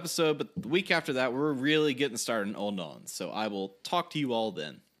week, no episode, but the week after that, we're really getting started in Old Nolans. So I will talk to you all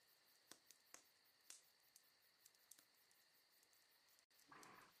then.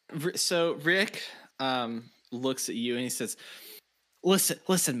 So Rick looks at you and he says,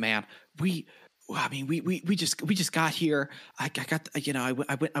 listen, man, we I mean, we just got here. I got, you know,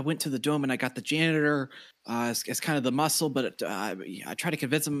 I went to the dome and I got the janitor as kind of the muscle, but I tried to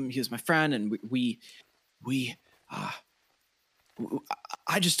convince him he was my friend, and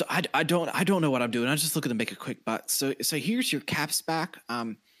I don't know what I'm doing. I'm just looking to make a quick buck. So here's your caps back.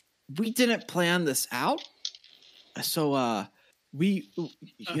 We didn't plan this out, so we,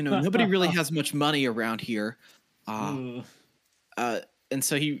 you know, nobody really has much money around here. And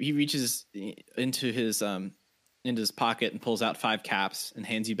so he reaches into his pocket and pulls out 5 caps and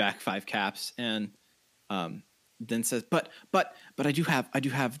hands you back 5 caps, and then says, "But I do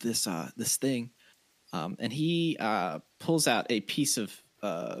have this thing," and he pulls out a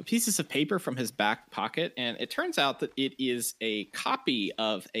pieces of paper from his back pocket, and it turns out that it is a copy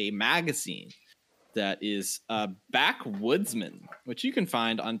of a magazine that is Backwoodsman, which you can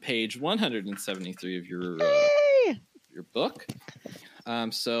find on page 173 of your book.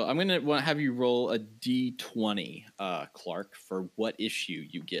 So I'm going to have you roll a D20, Clark, for what issue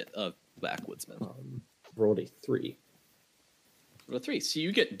you get of Backwoodsman. Rolled a 3. Roll a 3. So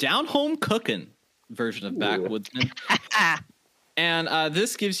you get Down Home Cookin' version of Backwoodsman. And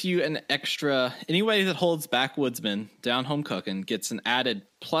this gives you an extra, anybody that holds Backwoodsman, Down Home Cookin', gets an added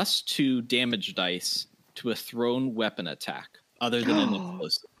 +2 damage dice to a thrown weapon attack, other than an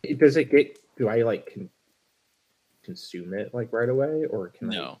explosive. Does it get, do I like consume it like right away, or can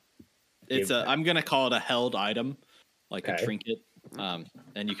no? I'm gonna call it a held item, like a trinket.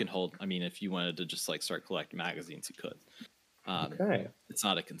 And you can hold. I mean, if you wanted to just like start collecting magazines, you could. It's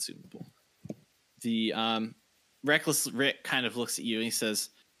not a consumable. The Reckless Rick kind of looks at you and he says,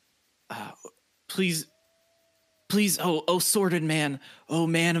 "Please, oh sworded man, oh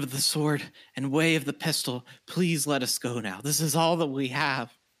man of the sword and way of the pistol, please let us go now. This is all that we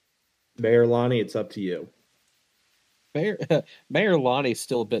have." Mayor Lonnie, it's up to you. Mayor Lonnie's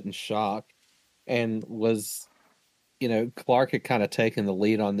still a bit in shock, and was, you know, Clark had kind of taken the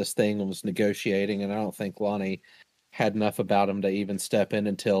lead on this thing and was negotiating, and I don't think Lonnie had enough about him to even step in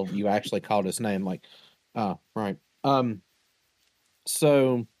until you actually called his name. Like, oh, right.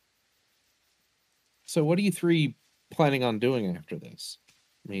 So what are you 3 planning on doing after this?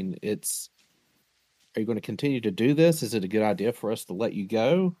 I mean, are you going to continue to do this? Is it a good idea for us to let you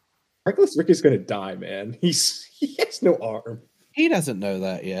go? Reckless Rick is going to die, man. He has no arm. He doesn't know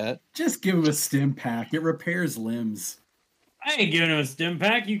that yet. Just give him a stim pack. It repairs limbs. I ain't giving him a stim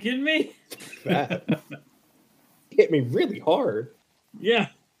pack. You kidding me? That hit me really hard. Yeah.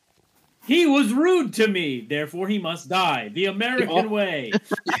 He was rude to me, therefore he must die. The American way.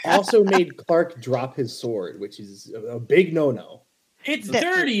 Also made Clark drop his sword, which is a big no-no. It's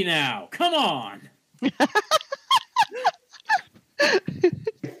dirty now. Come on.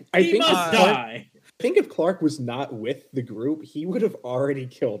 He must die. I think if Clark was not with the group, he would have already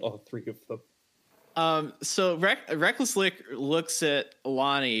killed all 3 of them. So Reckless Rick looks at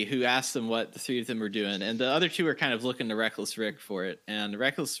Lonnie, who asks them what the 3 of them are doing, and the other 2 are kind of looking to Reckless Rick for it. And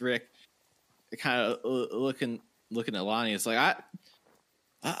Reckless Rick kind of looking at Lonnie. It's like,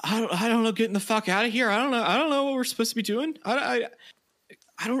 I don't know, getting the fuck out of here. I don't know what we're supposed to be doing. I'm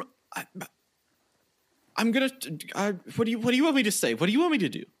gonna. What do you want me to say? What do you want me to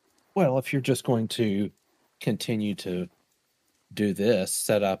do? Well, if you're just going to continue to do this,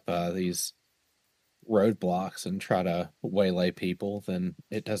 set up these roadblocks and try to waylay people, then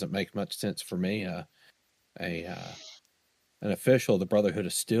it doesn't make much sense for me, an official of the Brotherhood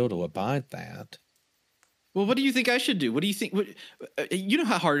of Steel, to abide that. Well, what do you think I should do? What do you think? You know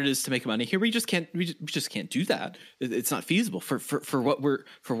how hard it is to make money here. We just can't do that. It's not feasible for what we're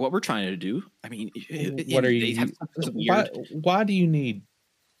trying to do. I mean, what are you? Why do you need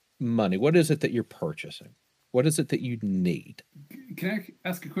money? What is it that you're purchasing? What is it that you need? Can I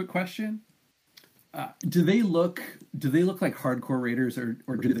ask a quick question? Do they look like hardcore raiders, or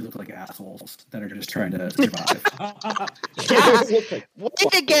do they look like assholes that are just trying to survive? Way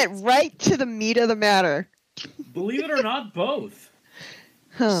to get right to the meat of the matter. Believe it or not, both.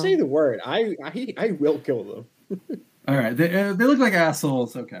 Huh. Say the word. I will kill them. All right, they look like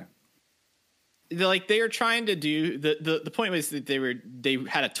assholes. Okay. They are trying to do the point was that they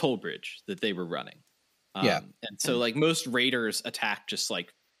had a toll bridge that they were running. And so like most raiders attack just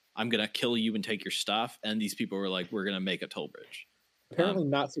like, I'm gonna kill you and take your stuff, and these people were like, we're gonna make a toll bridge. Apparently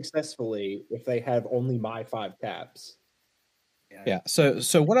not successfully if they have only my 5 caps. Yeah.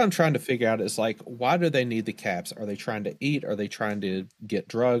 So what I'm trying to figure out is like, why do they need the caps? Are they trying to eat? Are they trying to get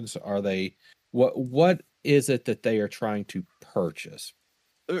drugs? Are they what is it that they are trying to purchase?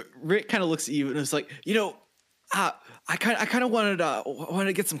 Rick kind of looks at you and is like, I kind of wanted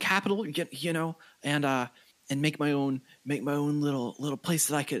to get some capital, and and make my own little place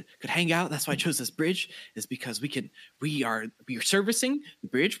that I could hang out. That's why I chose this bridge, is because we are servicing the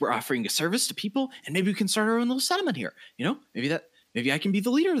bridge. We're offering a service to people, and maybe we can start our own little settlement here. Maybe I can be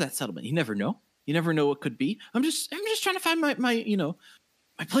the leader of that settlement. You never know. You never know what could be. I'm just trying to find my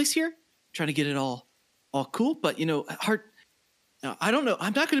my place here, trying to get it all cool. But Hart, I don't know.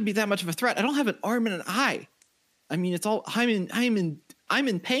 I'm not going to be that much of a threat. I don't have an arm and an eye. I mean, it's all I'm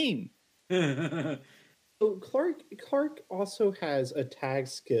in pain. So Clark also has a tag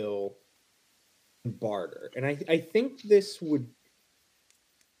skill in barter, and I think this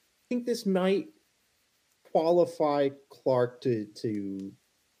might qualify Clark to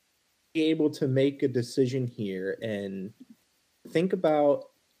be able to make a decision here and think about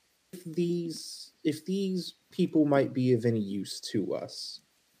if these people might be of any use to us.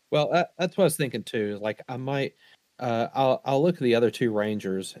 Well, that's what I was thinking too. Like, I might, I'll look at the other two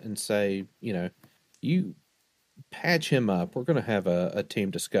rangers and say, you patch him up. We're going to have a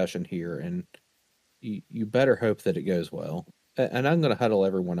team discussion here, and you better hope that it goes well. And I'm going to huddle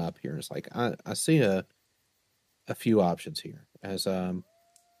everyone up here. And it's like, I see a few options here as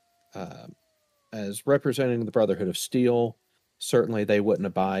representing the Brotherhood of Steel. Certainly, they wouldn't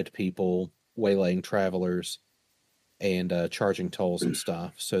abide people waylaying travelers and charging tolls and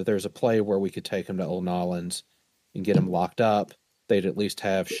stuff. So there's a play where we could take them to Old Nolans and get them locked up. They'd at least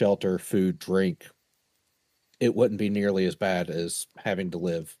have shelter, food, drink. It wouldn't be nearly as bad as having to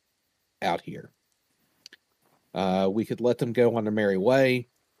live out here. We could let them go on their merry way.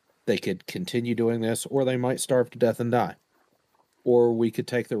 They could continue doing this, or they might starve to death and die. Or we could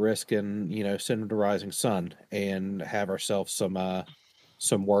take the risk and, send them to Rising Sun and have ourselves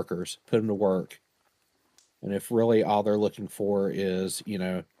some workers, put them to work. And if really all they're looking for is,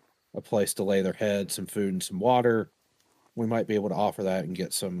 a place to lay their head, some food and some water, we might be able to offer that and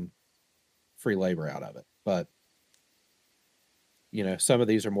get some free labor out of it. But, some of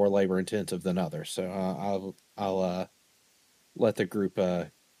these are more labor intensive than others. So I'll let the group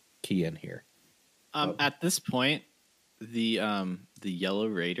key in here. At this point, the Yellow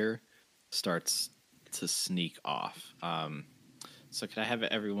Raider starts to sneak off. So can I have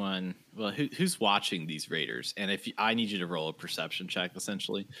everyone? Well, who's watching these raiders? And I need you to roll a perception check,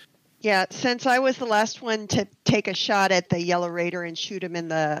 essentially. Yeah, since I was the last one to take a shot at the Yellow Raider and shoot him in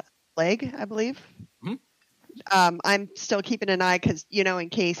the leg, I believe. Mm-hmm. I'm still keeping an eye because in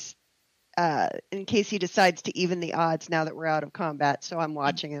case he decides to even the odds now that we're out of combat. So I'm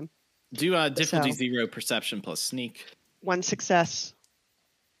watching him. Do difficulty 0 perception plus sneak. 1 success.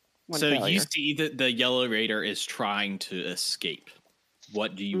 1 so failure. You see that the Yellow Raider is trying to escape.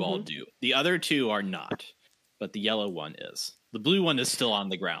 What do you all do? The other two are not, but the yellow one is. The blue one is still on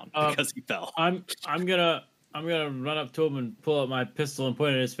the ground because he fell. I'm gonna run up to him and pull out my pistol and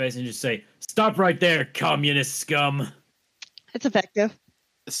point it in his face and just say, "Stop right there, communist scum." It's effective.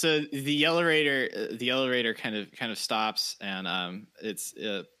 So the Yellow Raider kind of stops and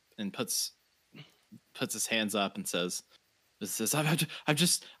and puts his hands up and says, I'm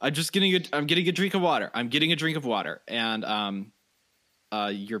getting a drink of water. I'm getting a drink of water. And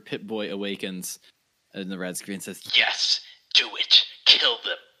your pit boy awakens in the red screen and says, "Yes, do it. Kill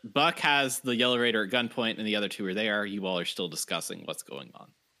them." Buck has the Yellow Raider at gunpoint and the other two are there. You all are still discussing what's going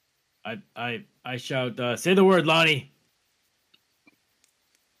on. I shout, "Say the word, Lonnie.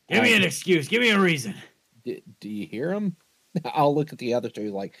 Give me an excuse. Give me a reason." Do you hear him? I'll look at the other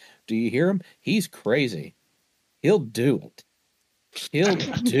two like, do you hear him? He's crazy. He'll do it. He'll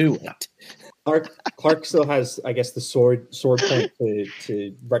do it. Clark still has, I guess, the sword point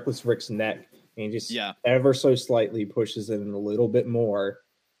to Reckless Rick's neck, and he just ever so slightly pushes it in a little bit more,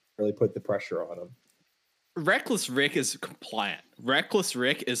 really put the pressure on him. Reckless Rick is compliant. Reckless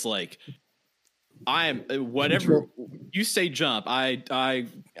Rick is like, I am whatever you say. Jump. I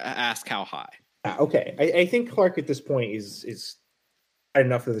ask how high. Okay, I think Clark at this point is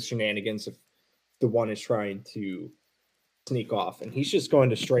enough of the shenanigans if the one is trying to sneak off, and he's just going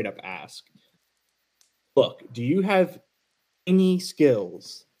to straight up ask, "Look, do you have any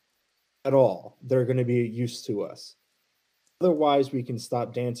skills at all that are going to be of use to us? Otherwise, we can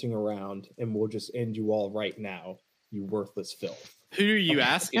stop dancing around and we'll just end you all right now, you worthless filth." Who are you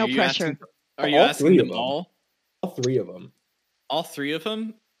asking? No are you pressure. Are you asking them all? All three of them. All three of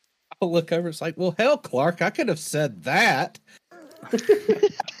them? I'll look over. It's like, well, hell, Clark, I could have said that.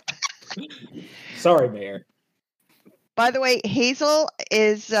 Sorry, Mayor. By the way, Hazel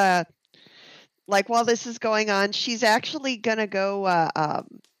is while this is going on, she's actually gonna go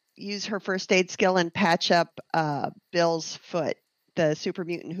use her first aid skill and patch up Bill's foot, the super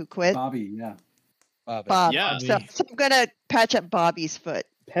mutant who quit. Bobby, yeah. Bob. Yeah. So I'm gonna patch up Bobby's foot.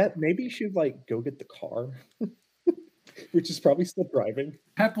 Pep, maybe you should like go get the car, which is probably still driving.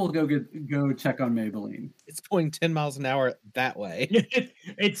 Pep will go check on Maybelline. It's going 10 miles an hour that way.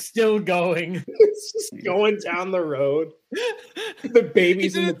 It's still going. It's just going down the road. The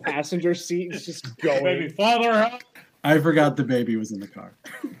baby's in the passenger seat. It's just Baby, going. father out. I forgot the baby was in the car.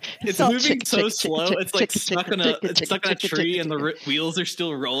 It's all moving chick, so chick, slow. chick, It's like chick, stuck chick, on a chick, it's chick, stuck on a chick, tree, chick, and the chick. wheels are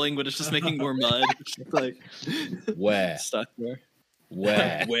still rolling, but it's just making more mud. It's just like Where? stuck there.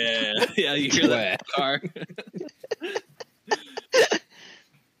 Where? Where? Yeah, you hear that car.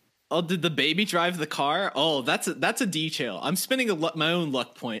 Oh, did the baby drive the car? Oh, that's a detail. I'm spending my own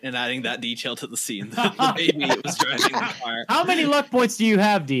luck point and adding that detail to the scene. The baby was driving the car. How many luck points do you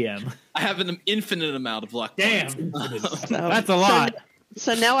have, DM? I have an infinite amount of luck Damn. points. That's a lot.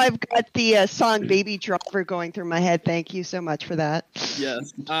 So now I've got the song "Baby Driver" going through my head. Thank you so much for that.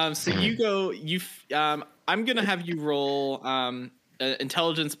 Yes. So you go. I'm gonna have you roll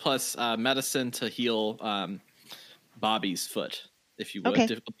intelligence plus medicine to heal Bobby's foot, if you would. Okay.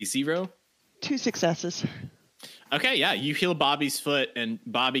 Difficulty 0. 2 successes. Okay, yeah, you heal Bobby's foot, and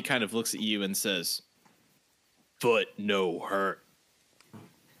Bobby kind of looks at you and says, "Foot no hurt.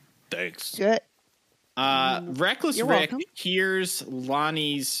 Thanks." Good. Reckless You're Rick welcome. hears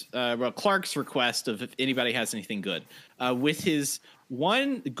Lonnie's, Clark's request of if anybody has anything good. With his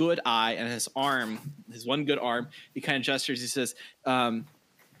one good eye and his one good arm, he kind of gestures. He says,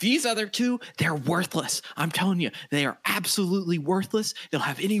 these other two, they're worthless. I'm telling you, they are absolutely worthless. They'll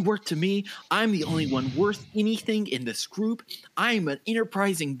have any worth to me. I'm the only one worth anything in this group. I'm an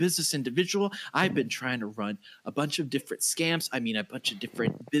enterprising business individual. I've been trying to run a bunch of different scams. I mean, a bunch of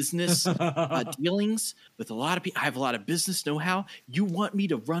different business dealings with a lot of people. I have a lot of business know-how. You want me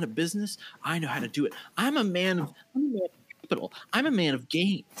to run a business? I know how to do it. I'm a man of capital. I'm a man of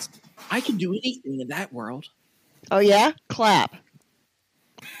gains. I can do anything in that world. Oh yeah, clap.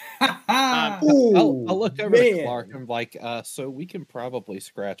 I'll look over to Clark and I'm like, so we can probably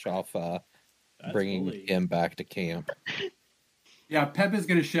scratch off bringing bully. him back to camp. Yeah, Pep is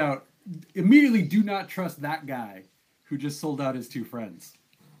going to shout, immediately do not trust that guy who just sold out his 2 friends.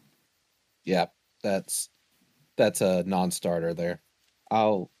 Yeah, that's a non-starter there.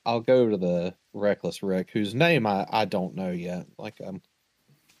 I'll go to the Reckless Rick, whose name I don't know yet. Like,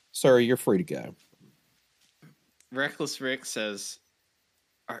 sir, you're free to go. Reckless Rick says,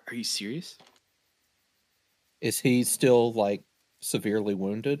 Are you serious? Is he still like severely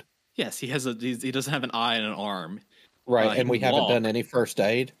wounded? Yes, he doesn't have an eye and an arm. Right, he and we can haven't walk. done any first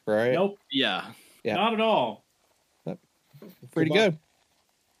aid, right? Nope. Yeah. Yeah. Not at all. Free to go.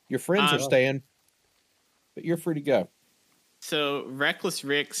 Your friends are Um, staying, but you're free to go. So Reckless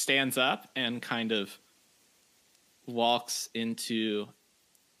Rick stands up and kind of walks into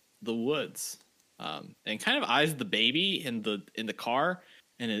the woods, and kind of eyes the baby in the car,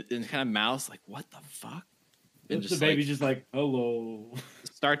 and kind of mouths like, "What the fuck?" And The baby's just like, hello.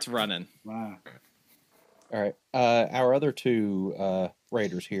 starts running. Wow. All right. Our other 2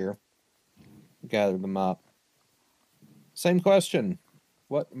 raiders here, gather them up. Same question.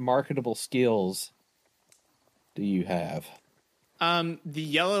 What marketable skills do you have? The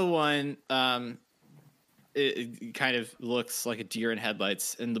yellow one, it kind of looks like a deer in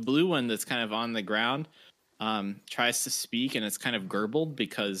headlights, and the blue one that's kind of on the ground, tries to speak, and it's kind of gurgled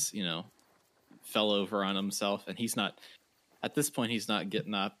because, fell over on himself, and he's not, at this point, he's not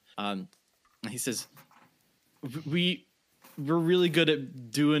getting up. He says, we're really good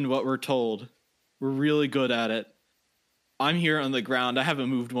at doing what we're told. We're really good at it. I'm here on the ground. I haven't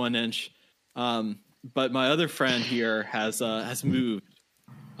moved 1 inch. But my other friend here has moved.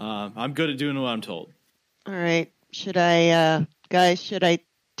 I'm good at doing what I'm told. All right. Should I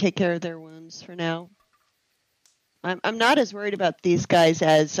take care of their wounds for now? I'm not as worried about these guys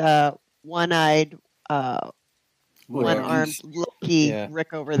as one-eyed, one-armed Loki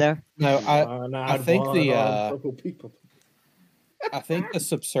Rick over there. No, I think purple people. I think the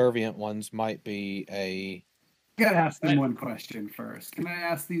subservient ones might be a. I gotta ask them one question first. Can I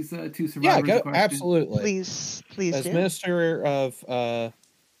ask these 2 survivors Yeah, go a question? absolutely. Please As do. Minister of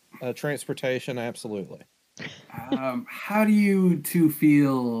Transportation, absolutely. How do you 2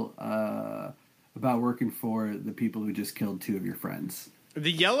 feel about working for the people who just killed 2 of your friends?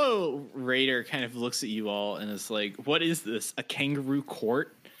 The yellow raider kind of looks at you all and is like, "What is this? A kangaroo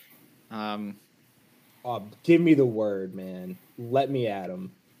court?" Give me the word, man. Let me at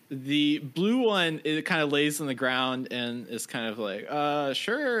him. The blue one, it kind of lays on the ground and is kind of like,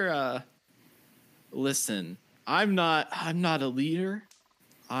 sure. Listen, I'm not a leader.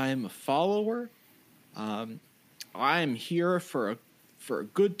 I'm a follower. I'm here for a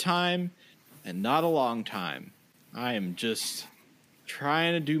good time and not a long time. I am just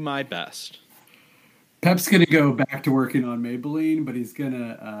trying to do my best. Pep's gonna go back to working on Maybelline, but he's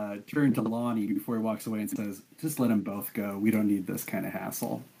gonna turn to Lonnie before he walks away and says, "Just let them both go. We don't need this kind of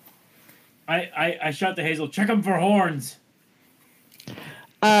hassle." I shout to Hazel, check them for horns.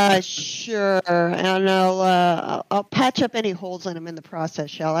 Sure. And I'll patch up any holes in them in the process,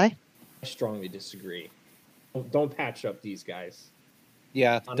 shall I? I strongly disagree. Don't patch up these guys.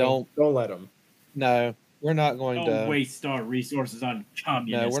 Yeah, I mean, don't let them. No, we're not going Don't to waste our resources on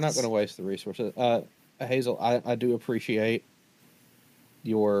communists. No, we're not going to waste the resources. Hazel, I do appreciate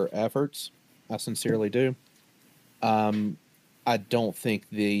your efforts. I sincerely do. I don't think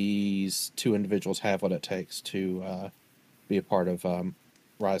these two individuals have what it takes to be a part of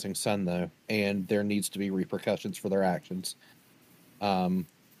Rising Sun, though, and there needs to be repercussions for their actions. And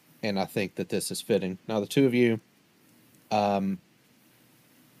I think that this is fitting. Now, the two of you, I'm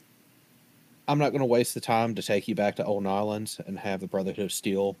not going to waste the time to take you back to Old Islands and have the Brotherhood of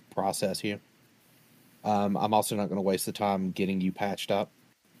Steel process you. I'm also not going to waste the time getting you patched up.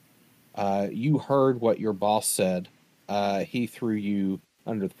 You heard what your boss said. He threw you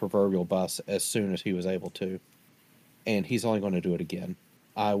under the proverbial bus as soon as he was able to, and he's only going to do it again.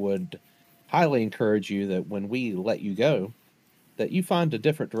 I would highly encourage you that when we let you go, that you find a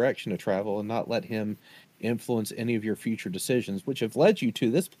different direction to travel and not let him influence any of your future decisions, which have led you to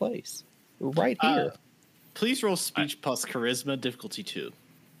this place right here. Please roll speech plus charisma, difficulty 2.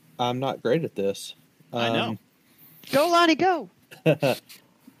 I'm not great at this. I know. Go, Lonnie, go.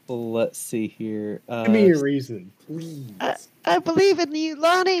 Let's see here. Give me a reason, please. I believe in you,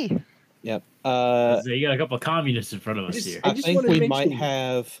 Lonnie. Yep. So you got a couple of communists in front of us here. I think we might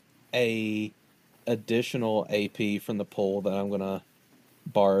have a additional AP from the pool that I'm going to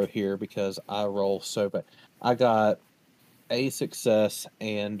borrow here because I roll so bad. I got a success,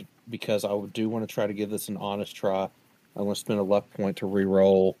 and because I do want to try to give this an honest try, I'm going to spend a luck point to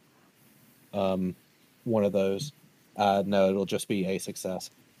re-roll one of those. No, it'll just be a success.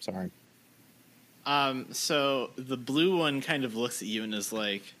 Sorry. So the blue one kind of looks at you and is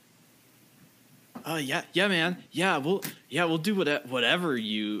like, "Oh yeah, man, we'll do whatever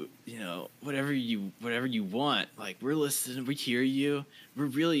you want. Like we're listening, we hear you. We're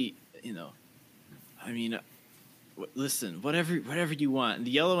really, I mean, listen, whatever you want." And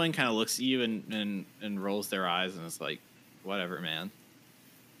the yellow one kind of looks at you and rolls their eyes and is like, "Whatever, man."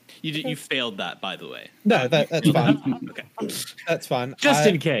 You failed that, by the way. No, that's fine. Okay, that's fine. Just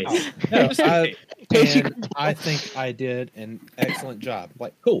in case. I think I did an excellent job.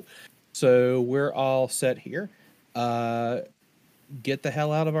 Like, cool. So we're all set here. Get the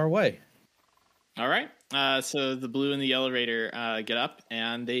hell out of our way. All right. So the blue and the yellow raider get up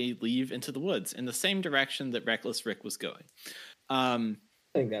and they leave into the woods in the same direction that Reckless Rick was going. I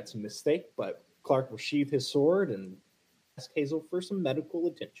think that's a mistake, but Clark will sheath his sword and ask Hazel for some medical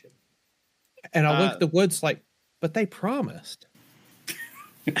attention. And I'll look at the woods like, but they promised.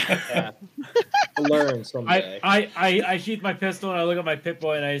 Yeah. I'll learn someday. I sheath my pistol and I look at my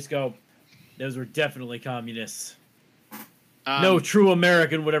Pip-Boy and I just go, those were definitely communists. No true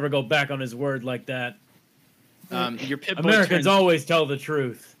American would ever go back on his word like that. Your Pip-Boy Americans always tell the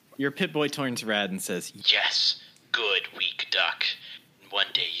truth. Your Pip-Boy turns red and says, "Yes, good, weak duck. One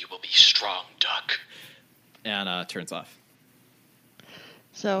day you will be strong, duck." And turns off.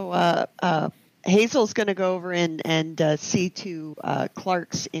 So Hazel's going to go over and see to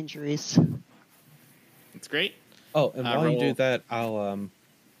Clark's injuries. That's great. Oh, and while you do that, I'll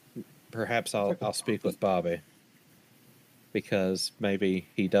speak with Bobby. Because maybe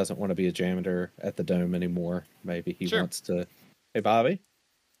he doesn't want to be a janitor at the dome anymore. Maybe he wants to. Hey, Bobby,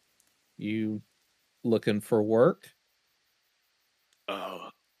 you looking for work?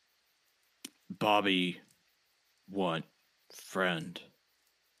 Bobby want friend.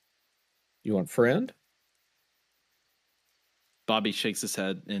 You want friend? Bobby shakes his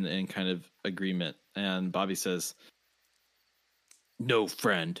head in kind of agreement, and Bobby says, "No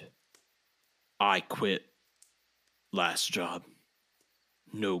friend. I quit last job.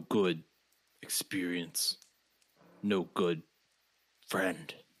 No good experience. No good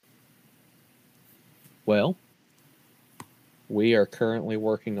friend." Well, we are currently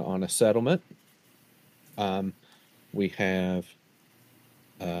working on a settlement. We have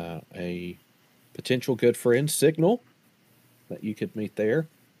a potential good friend, Signal, that you could meet there.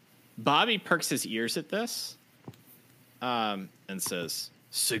 Bobby perks his ears at this and says,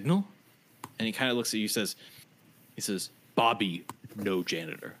 "Signal?" And he kind of looks at you, he says, "Bobby, no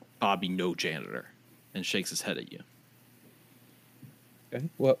janitor. Bobby, no janitor." And shakes his head at you. Okay.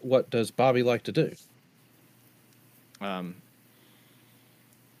 What does Bobby like to do?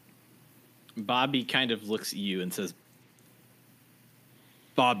 Bobby kind of looks at you and says,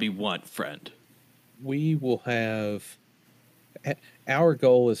 Bobby want, friend? We will have. Our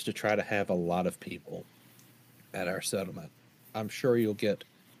goal is to try to have a lot of people at our settlement. I'm sure you'll get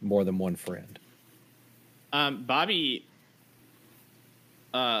more than one friend. Bobby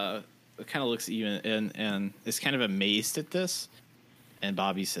kind of looks at you and is kind of amazed at this. And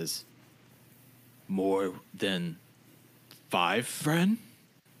Bobby says, More than 5, friend?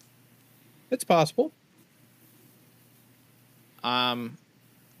 It's possible. Bobby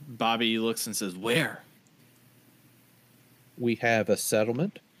looks and says, where? We have a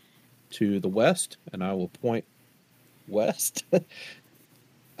settlement to the west, and I will point west.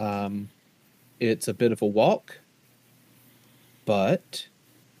 It's a bit of a walk, but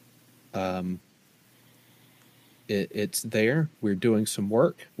it's there. We're doing some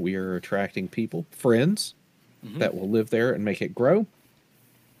work. We are attracting people, friends, that will live there and make it grow.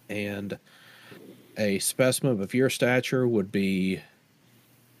 And a specimen of your stature would be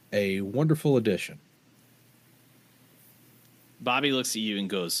a wonderful addition. Bobby looks at you and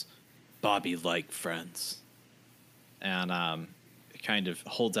goes, Bobby like friends. And kind of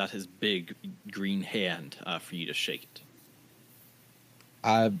holds out his big green hand for you to shake it.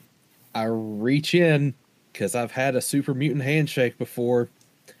 I reach in because I've had a super mutant handshake before,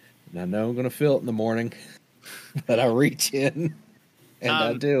 and I know I'm going to feel it in the morning, but I reach in and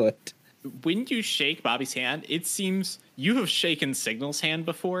I do it. When you shake Bobby's hand, it seems you have shaken Signal's hand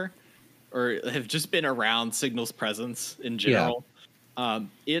before, or have just been around Signal's presence in general. Yeah.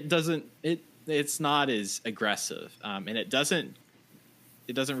 It's not as aggressive, and it doesn't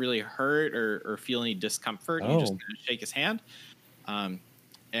really hurt or feel any discomfort. You just kind of shake his hand,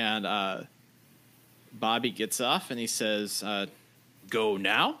 and Bobby gets up and he says, "Go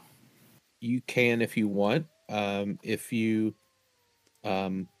now." You can if you want. If you,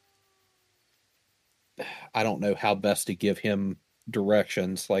 I don't know how best to give him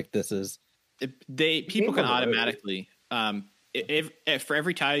directions. Like this is, people can automatically. If for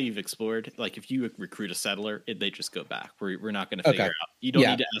every tile you've explored, like if you recruit a settler, they just go back. We're not going to figure out. You don't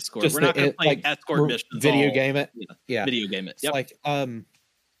need to escort. We're not going to play like, escort missions. Video game it. Yeah. Video game it. Yep. It's like,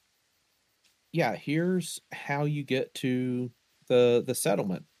 yeah, here's how you get to the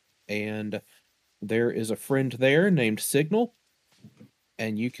settlement. And there is a friend there named Signal.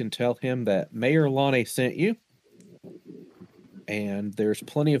 And you can tell him that Mayor Lonnie sent you. And there's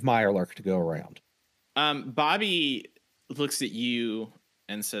plenty of Mirelurk to go around. Bobby looks at you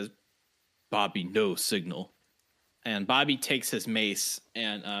and says, Bobby, no Signal. And Bobby takes his mace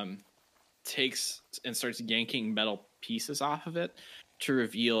and starts yanking metal pieces off of it to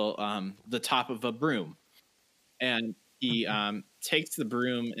reveal the top of a broom. And he takes the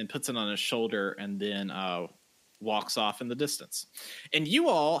broom and puts it on his shoulder and then walks off in the distance. And you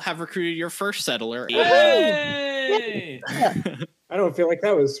all have recruited your first settler. Yay! I don't feel like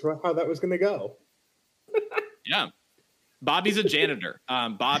that was how that was going to go. Yeah. Bobby's a janitor.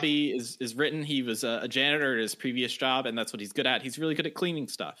 Bobby is written. He was a janitor at his previous job, and that's what he's good at. He's really good at cleaning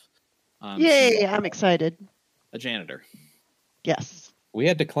stuff. Yay, I'm excited. A janitor. Yes. We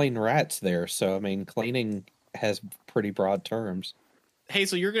had to clean rats there, so, I mean, cleaning has pretty broad terms.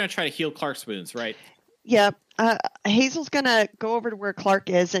 Hazel, you're going to try to heal Clark's wounds, right? Yeah. Hazel's going to go over to where Clark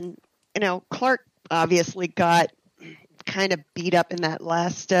is, and, Clark obviously got kind of beat up in that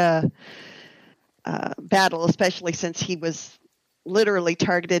last battle, especially since he was literally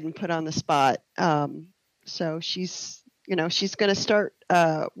targeted and put on the spot. So she's going to start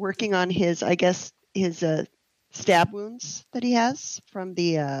working on his stab wounds that he has from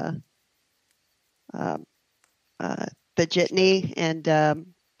the jitney and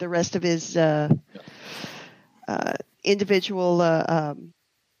the rest of his individual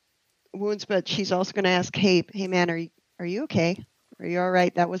wounds. But she's also going to ask, hey man, are you okay? Are you all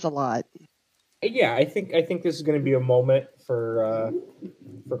right? That was a lot. Yeah, I think this is going to be a moment for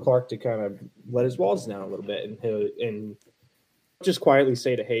Clark to kind of let his walls down a little bit and just quietly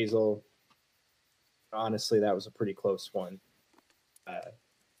say to Hazel, honestly, that was a pretty close one.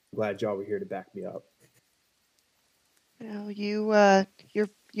 Glad y'all were here to back me up. Well,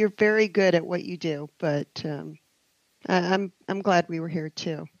 you're very good at what you do, but I'm glad we were here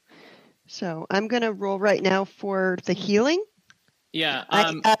too. So I'm going to roll right now for the healing. Yeah,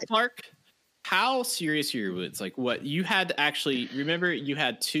 Clark. How serious are your wounds? Like what you had to actually remember, you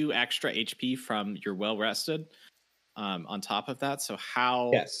had 2 extra HP from your well rested on top of that. So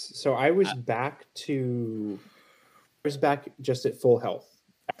how? Yes. So I was back just at full health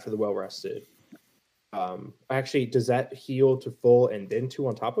after the well rested. Actually, does that heal to full and then 2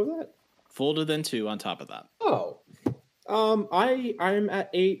 on top of that? Full to then 2 on top of that. Oh. I'm at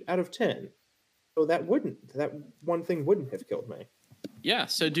 8 out of 10. So that one thing wouldn't have killed me. Yeah,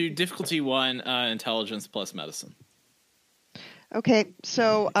 so do difficulty 1, intelligence plus medicine. Okay,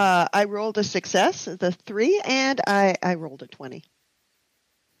 so I rolled a success, the 3, and I rolled a 20.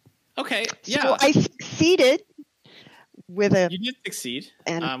 Okay, yeah. So I succeeded with a... You did succeed.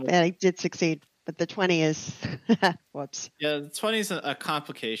 And I did succeed, but the 20 is... whoops. Yeah, the 20 is a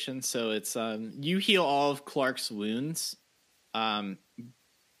complication, so it's you heal all of Clark's wounds. Okay.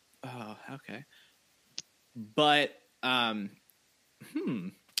 But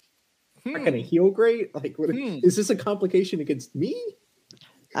Not gonna heal great. Like, what is this a complication against me?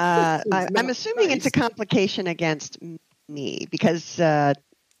 I'm assuming it's a complication against me because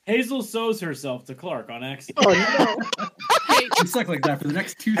Hazel sews herself to Clark on accident. Oh no! You suck like that for the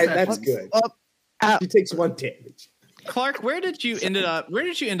next 2 seconds. That's good. She takes 1 damage. Clark, where did you end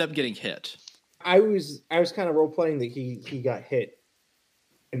up getting hit? I was kind of role playing that he got hit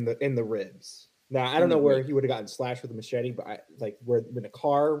in the ribs. Now I don't know where he would have gotten slashed with a machete, but when a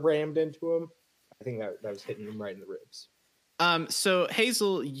car rammed into him, I think that was hitting him right in the ribs. So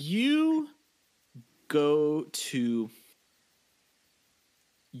Hazel, you go to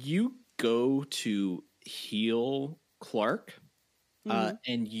heal Clark,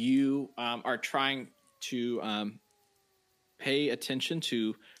 and you are trying to pay attention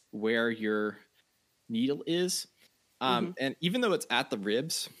to where your needle is, and even though it's at the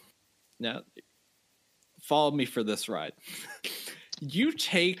ribs, now follow me for this ride. You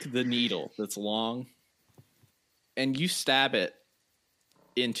take the needle that's long and you stab it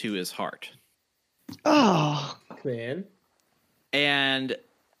into his heart. Oh, man. And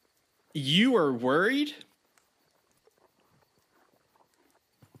you are worried.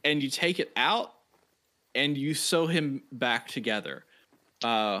 And you take it out and you sew him back together.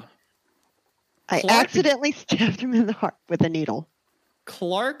 I accidentally stabbed him in the heart with a needle.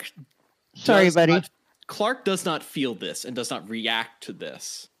 Clark. Sorry, buddy. Clark does not feel this and does not react to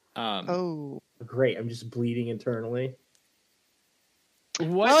this. Great. I'm just bleeding internally.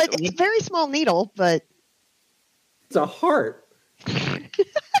 Well, it's a very small needle, but it's a heart.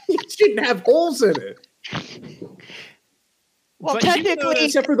 It shouldn't have holes in it. Well, but technically,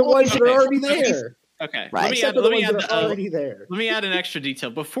 except for the ones that are already there. Okay, right. Let me add an extra detail.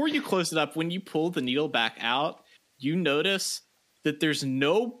 Before you close it up, when you pull the needle back out, you notice that there's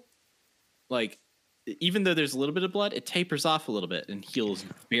no, even though there's a little bit of blood, it tapers off a little bit and heals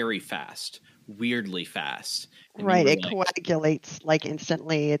very fast, weirdly fast. Right, it coagulates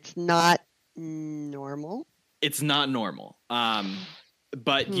instantly. It's not normal. It's not normal.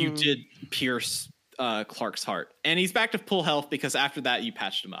 But you did pierce Clark's heart, and he's back to full health because after that you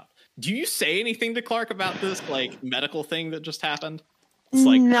patched him up. Do you say anything to Clark about this medical thing that just happened? It's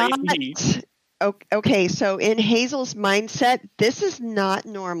not crazy. Okay, so in Hazel's mindset, this is not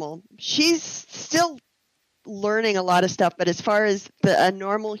normal. She's still learning a lot of stuff, but as far as a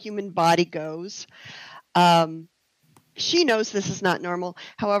normal human body goes, she knows this is not normal.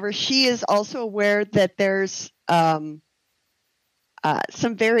 However, she is also aware that there's some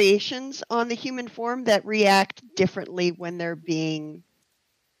variations on the human form that react differently when they're being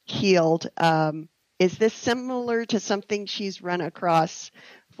healed. Is this similar to something she's run across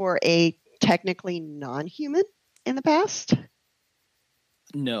for a technically non-human in the past?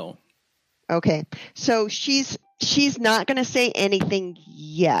 No. Okay, so she's not going to say anything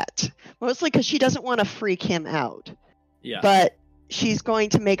yet, mostly because she doesn't want to freak him out. Yeah. But she's going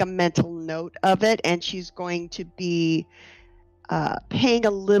to make a mental note of it, and she's going to be paying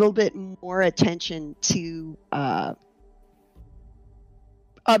a little bit more attention to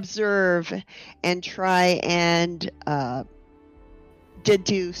observe and try and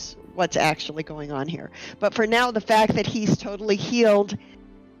deduce what's actually going on here. But for now, the fact that he's totally healed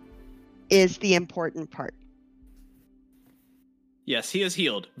is the important part. Yes, he is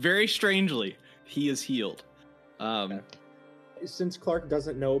healed. Very strangely, he is healed. Since Clark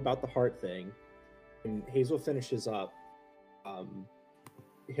doesn't know about the heart thing, and Hazel finishes up,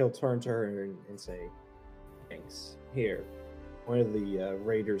 he'll turn to her and say, "Thanks. Here, one of the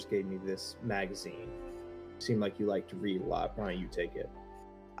raiders gave me this magazine. Seemed like you like to read a lot. Why don't you take it?"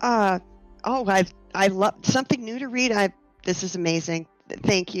 I love something new to read. This is amazing.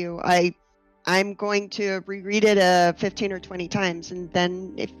 Thank you. I'm going to reread it 15 or 20 times, and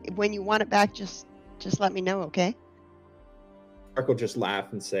then when you want it back, just let me know, okay? Clark will just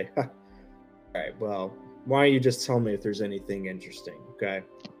laugh and say, "All right, well, why don't you just tell me if there's anything interesting, okay?"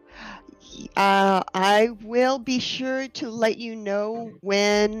 I will be sure to let you know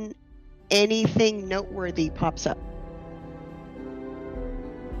when anything noteworthy pops up.